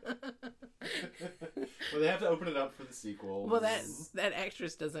 Well, they have to open it up for the sequel. Well, that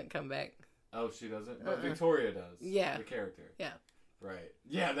actress doesn't come back. Oh, she doesn't? But Victoria does. Yeah. The character. Yeah. Right.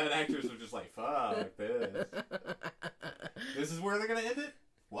 Yeah, that actress was just like, fuck this. This is where they're going to end it?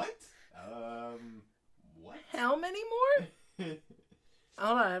 What? What? How many more?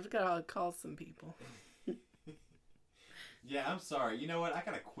 Hold on, I've got to call some people. Yeah, I'm sorry. You know what? I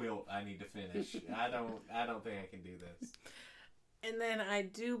got a quilt I need to finish. I don't think I can do this. And then I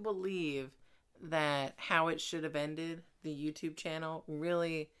do believe that How It Should Have Ended, the YouTube channel,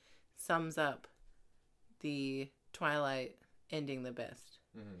 really sums up the Twilight ending the best.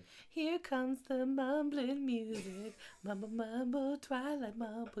 Mm-hmm. Here comes the mumbling music. Mumble, mumble, Twilight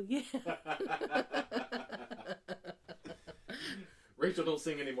mumble, yeah. Rachel, don't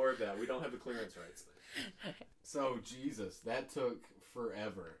sing any more of that. We don't have the clearance rights. So, Jesus, that took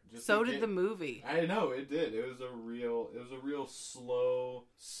forever. So did the movie. I know, it did. It was a real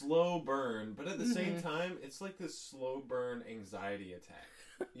slow burn. But at the same time, it's like this slow burn anxiety attack.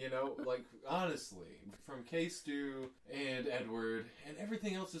 You know, like, honestly, from K-Stu and Edward and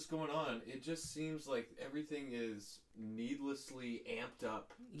everything else that's going on, it just seems like everything is needlessly amped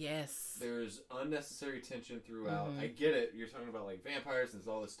up. Yes. There's unnecessary tension throughout. I get it. You're talking about, like, vampires and there's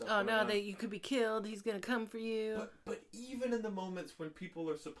all this stuff going on. That you could be killed. He's going to come for you. But even in the moments when people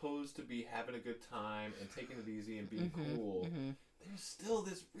are supposed to be having a good time and taking it easy and being cool, there's still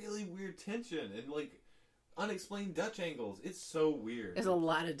this really weird tension and, like, unexplained Dutch angles. It's so weird. There's a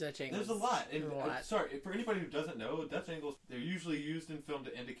lot of Dutch angles. There's a lot. And sorry, for anybody who doesn't know, Dutch angles, they're usually used in film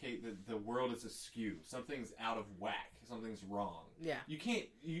to indicate that the world is askew. Something's out of whack. Something's wrong. Yeah. You can't...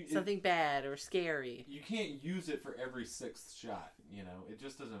 Something bad or scary. You can't use it for every sixth shot, you know? It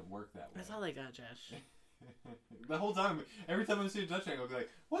just doesn't work that way. That's all I got, Josh. The whole time, every time I see a Dutch angle, I'll be like,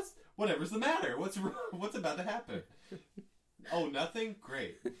 whatever's the matter? What's wrong? What's about to happen? Oh, nothing?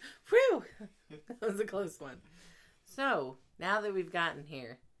 Great. Whew! That was a close one. So, now that we've gotten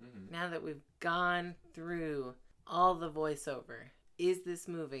here, now that we've gone through all the voiceover, is this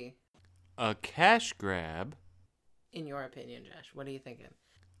movie a cash grab? In your opinion, Josh, what are you thinking?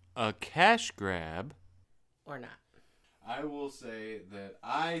 A cash grab? Or not? I will say that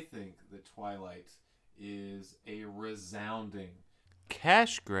I think that Twilight is a resounding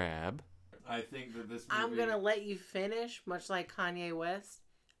cash grab. I think that this movie... I'm going to let you finish, much like Kanye West.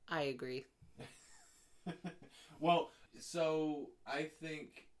 I agree. Well, so I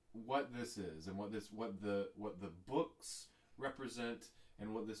think what this is and what the books represent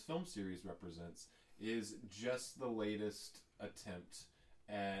and what this film series represents is just the latest attempt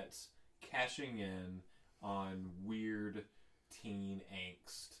at cashing in on weird teen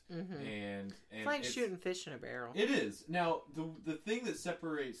angst. And it's like shooting fish in a barrel. It is. Now, the thing that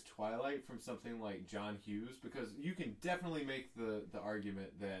separates Twilight from something like John Hughes, because you can definitely make the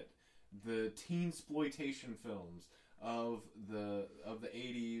argument that the teen-sploitation films of the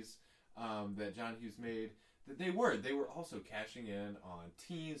 80s that John Hughes made, that they were also cashing in on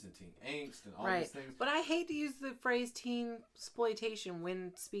teens and teen angst and all these things. But I hate to use the phrase teen-sploitation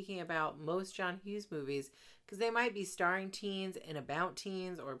when speaking about most John Hughes movies, because they might be starring teens and about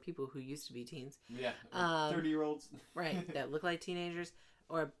teens or people who used to be teens. Yeah, 30-year-olds. Right, that look like teenagers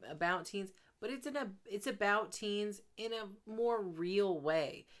or about teens. But it's about teens in a more real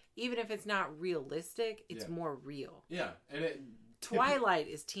way. Even if it's not realistic, it's more real. Yeah, and Twilight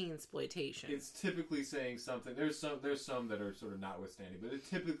is teen-sploitation. It's typically saying something. There's some that are sort of notwithstanding, but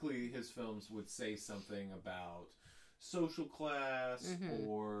typically his films would say something about social class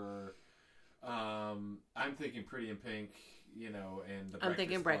or I'm thinking Pretty in Pink, you know, and I'm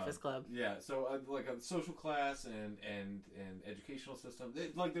thinking Breakfast Club. Yeah, so like a social class and educational system.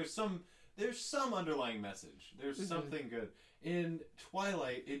 There's some underlying message. There's something good. In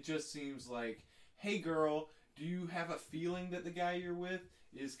Twilight, it just seems like, hey girl, do you have a feeling that the guy you're with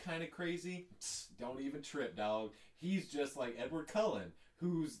is kind of crazy? Psst, don't even trip, dog. He's just like Edward Cullen,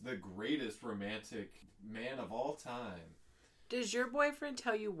 who's the greatest romantic man of all time. Does your boyfriend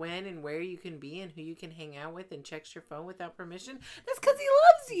tell you when and where you can be and who you can hang out with and checks your phone without permission? That's because he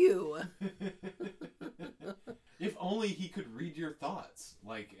loves you. If only he could read your thoughts,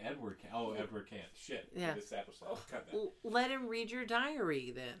 like Edward can. Oh, Edward can't. Shit. Yeah. Cut that. Let him read your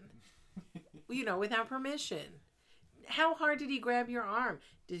diary then. You know, without permission. How hard did he grab your arm?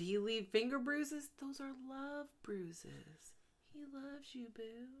 Did he leave finger bruises? Those are love bruises. He loves you,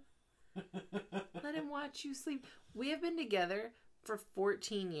 boo. Let him watch you sleep. We have been together for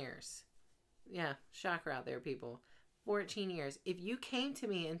 14 years. Yeah, shocker out there, people. 14 years. If you came to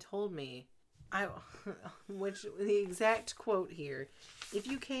me and told me, which the exact quote here, if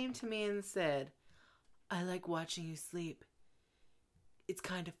you came to me and said, I like watching you sleep, it's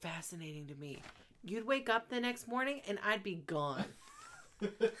kind of fascinating to me, you'd wake up the next morning and I'd be gone.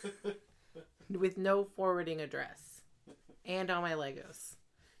 With no forwarding address. And all my Legos.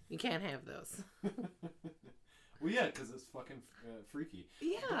 You can't have those. Well, yeah, because it's fucking freaky.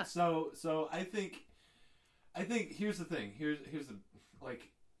 Yeah. So I think here's the thing. Here's the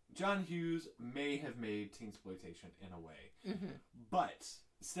like, John Hughes may have made teensploitation in a way, Mm-hmm. but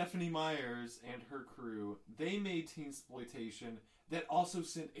Stephanie Myers and her crew, they made teensploitation that also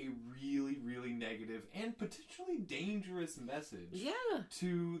sent a really, really negative and potentially dangerous message Yeah.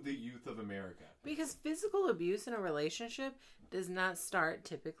 to the youth of America. Because physical abuse in a relationship does not start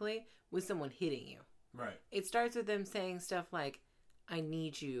typically with someone hitting you. Right. It starts with them saying stuff like, I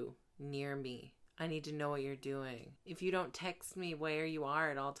need you near me. I need to know what you're doing. If you don't text me where you are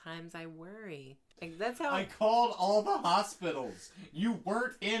at all times, I worry. Like, that's how... I called all the hospitals. You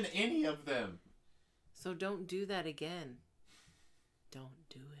weren't in any of them. So don't do that again. Don't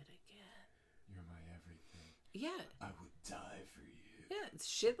do it again. You're my everything. Yeah. I would die for you. Yeah, it's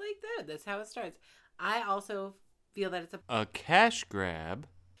shit like that. That's how it starts. I also feel that it's a cash grab.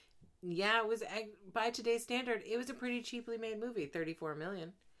 Yeah, it was, by today's standard, it was a pretty cheaply made movie, $34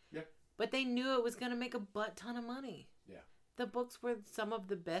 million. Yeah. But they knew it was going to make a butt ton of money. Yeah. The books were some of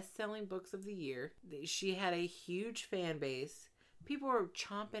the best-selling books of the year. She had a huge fan base. People were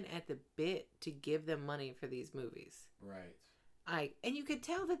chomping at the bit to give them money for these movies. Right. And you could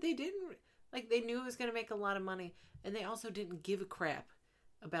tell that they didn't, like, they knew it was going to make a lot of money, and they also didn't give a crap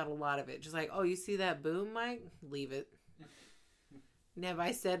about a lot of it. Just like, oh, you see that boom, Mike? Leave it. And have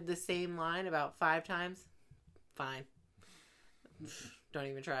I said the same line about 5 times? Fine. Don't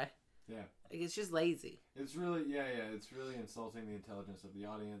even try. Yeah. Like, it's just lazy. It's really, it's really insulting the intelligence of the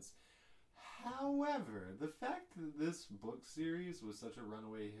audience. However, the fact that this book series was such a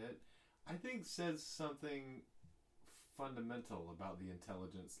runaway hit, I think says something fundamental about the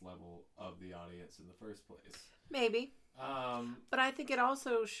intelligence level of the audience in the first place. Maybe. But I think it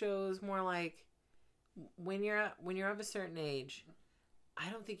also shows more like when you're of a certain age, I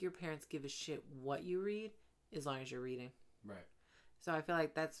don't think your parents give a shit what you read as long as you're reading. Right. So I feel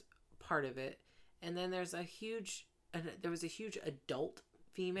like that's part of it. And then there was a huge adult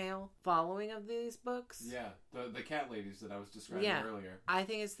female following of these books. Yeah, the cat ladies that I was describing earlier. I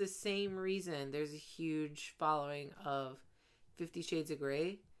think it's the same reason there's a huge following of 50 Shades of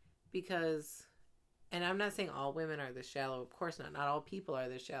Grey, because, and I'm not saying all women are this shallow, of course not all people are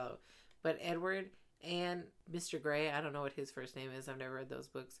this shallow, but Edward and Mr. Grey, I don't know what his first name is, I've never read those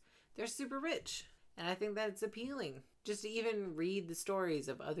books, they're super rich, and I think that's appealing, just to even read the stories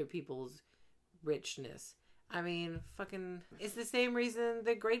of other people's richness. I mean, fucking, it's the same reason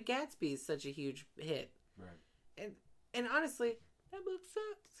The Great Gatsby is such a huge hit. Right. And honestly, that book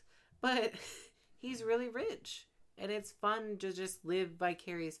sucks. But he's really rich. And it's fun to just live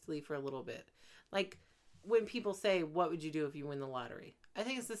vicariously for a little bit. Like, when people say, what would you do if you win the lottery? I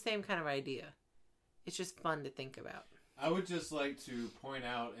think it's the same kind of idea. It's just fun to think about. I would just like to point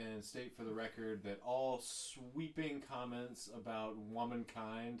out and state for the record that all sweeping comments about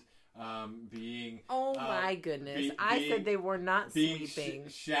womankind being... Oh my goodness. I said they were not sweeping.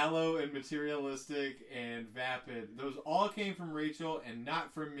 Shallow and materialistic and vapid. Those all came from Rachel and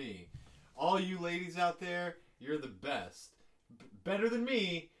not from me. All you ladies out there, you're the best. Better than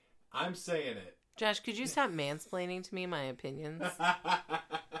me, I'm saying it. Josh, could you stop mansplaining to me my opinions?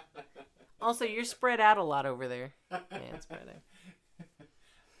 Also, you're spread out a lot over there. Manspreading.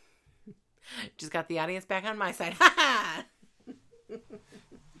 Just got the audience back on my side. Ha ha!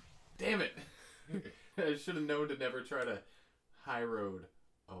 Damn it. I should have known to never try to high road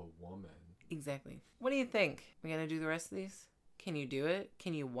a woman. Exactly. What do you think? We gonna do the rest of these? Can you do it?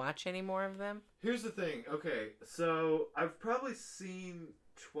 Can you watch any more of them? Here's the thing. Okay, so I've probably seen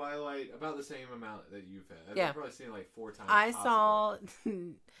Twilight about the same amount that you've had. I've probably seen it like 4 times.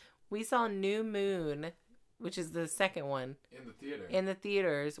 We saw New Moon, which is the second one. In the theater. In the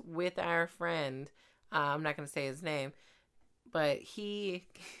theaters with our friend. I'm not going to say his name. But he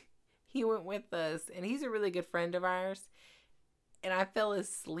went with us, and he's a really good friend of ours. And I fell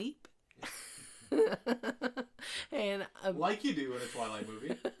asleep. And like you do in a Twilight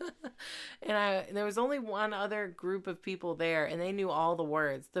movie. And there was only one other group of people there, and they knew all the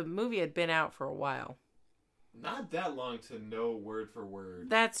words. The movie had been out for a while. Not that long to know word for word.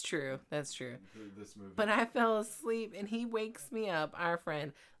 That's true. This movie. But I fell asleep, and he wakes me up, our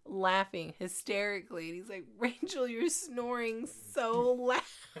friend, laughing hysterically. And he's like, Rachel, you're snoring so loud.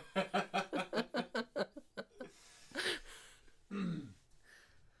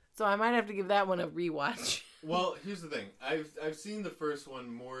 So I might have to give that one a rewatch. Well, here's the thing. I've seen the first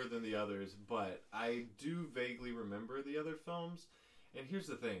one more than the others, but I do vaguely remember the other films. And here's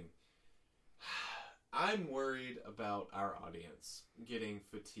the thing. I'm worried about our audience getting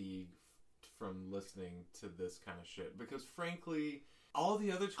fatigued from listening to this kind of shit. Because frankly, all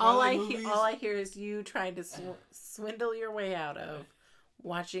the other Twilight movies... all I hear is you trying to swindle your way out of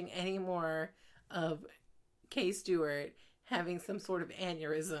watching any more of Kay Stewart having some sort of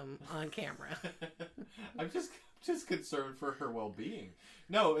aneurysm on camera. I'm just concerned for her well-being.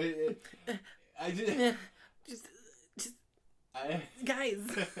 No, I just guys.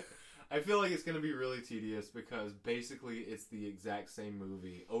 I feel like it's going to be really tedious because basically it's the exact same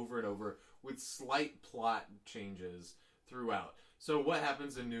movie over and over with slight plot changes throughout. So what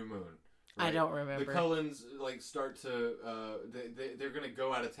happens in New Moon? Right? I don't remember. The Cullens start to they're going to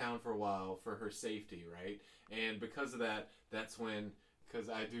go out of town for a while for her safety, right? And because of that, that's when, because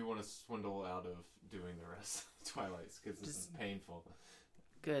I do want to swindle out of doing the rest of Twilight because this is painful.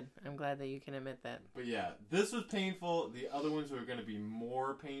 Good. I'm glad that you can admit that. But yeah, this was painful. The other ones were going to be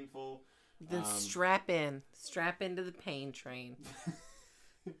more painful. Then strap into the pain train.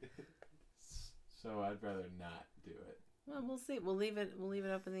 So I'd rather not do it. Well, we'll see. We'll leave it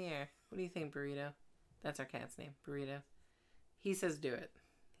up in the air. What do you think, Burrito? That's our cat's name, Burrito. He says do it.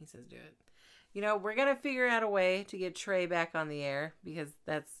 We're going to figure out a way to get Trey back on the air because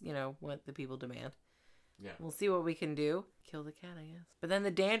that's, what the people demand. Yeah. We'll see what we can do. Kill the cat, I guess. But then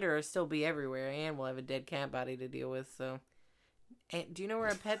the dander will still be everywhere, and we'll have a dead cat body to deal with, so. And do you know where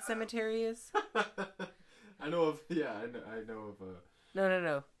a pet cemetery is? I know of a...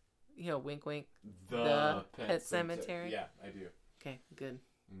 No. Wink, wink. The pet cemetery? Yeah, I do. Okay, good.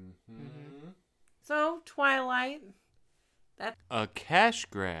 Mm-hmm. So, Twilight. That's a cash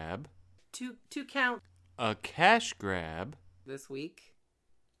grab. Two count. A cash grab. This week.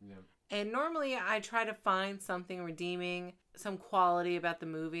 Yeah. And normally I try to find something redeeming, some quality about the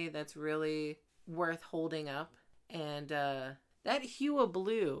movie that's really worth holding up. And that hue of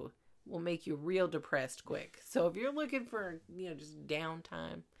blue will make you real depressed quick. So if you're looking for, just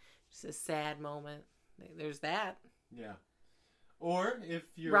downtime, just a sad moment, there's that. Yeah. Or if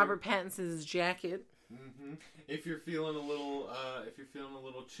you're... Robert Pattinson's jacket. Mm-hmm. If you're feeling a little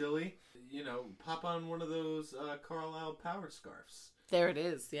chilly, pop on one of those Carlisle power scarves. There it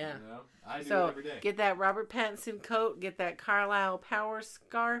is, yeah. I do it every day. Get that Robert Pattinson coat, get that Carlisle power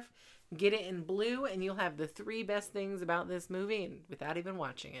scarf, get it in blue, and you'll have the 3 best things about this movie and without even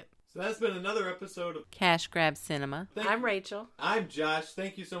watching it. So that's been another episode of Cash Grab Cinema. I'm Rachel. I'm Josh.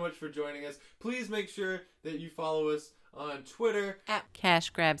 Thank you so much for joining us. Please make sure that you follow us on Twitter at Cash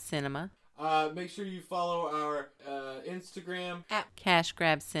Grab Cinema. Make sure you follow our Instagram at Cash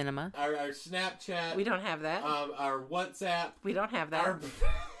Grab Cinema. Our Snapchat. We don't have that. Our WhatsApp. We don't have that.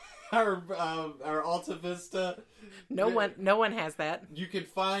 Our Alta Vista. No one has that. You can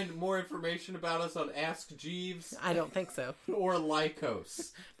find more information about us on Ask Jeeves. I don't think so. Or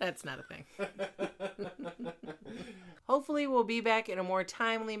Lycos. That's not a thing. Hopefully we'll be back in a more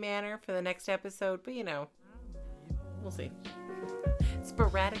timely manner for the next episode, but we'll see.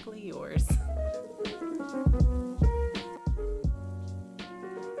 Sporadically yours.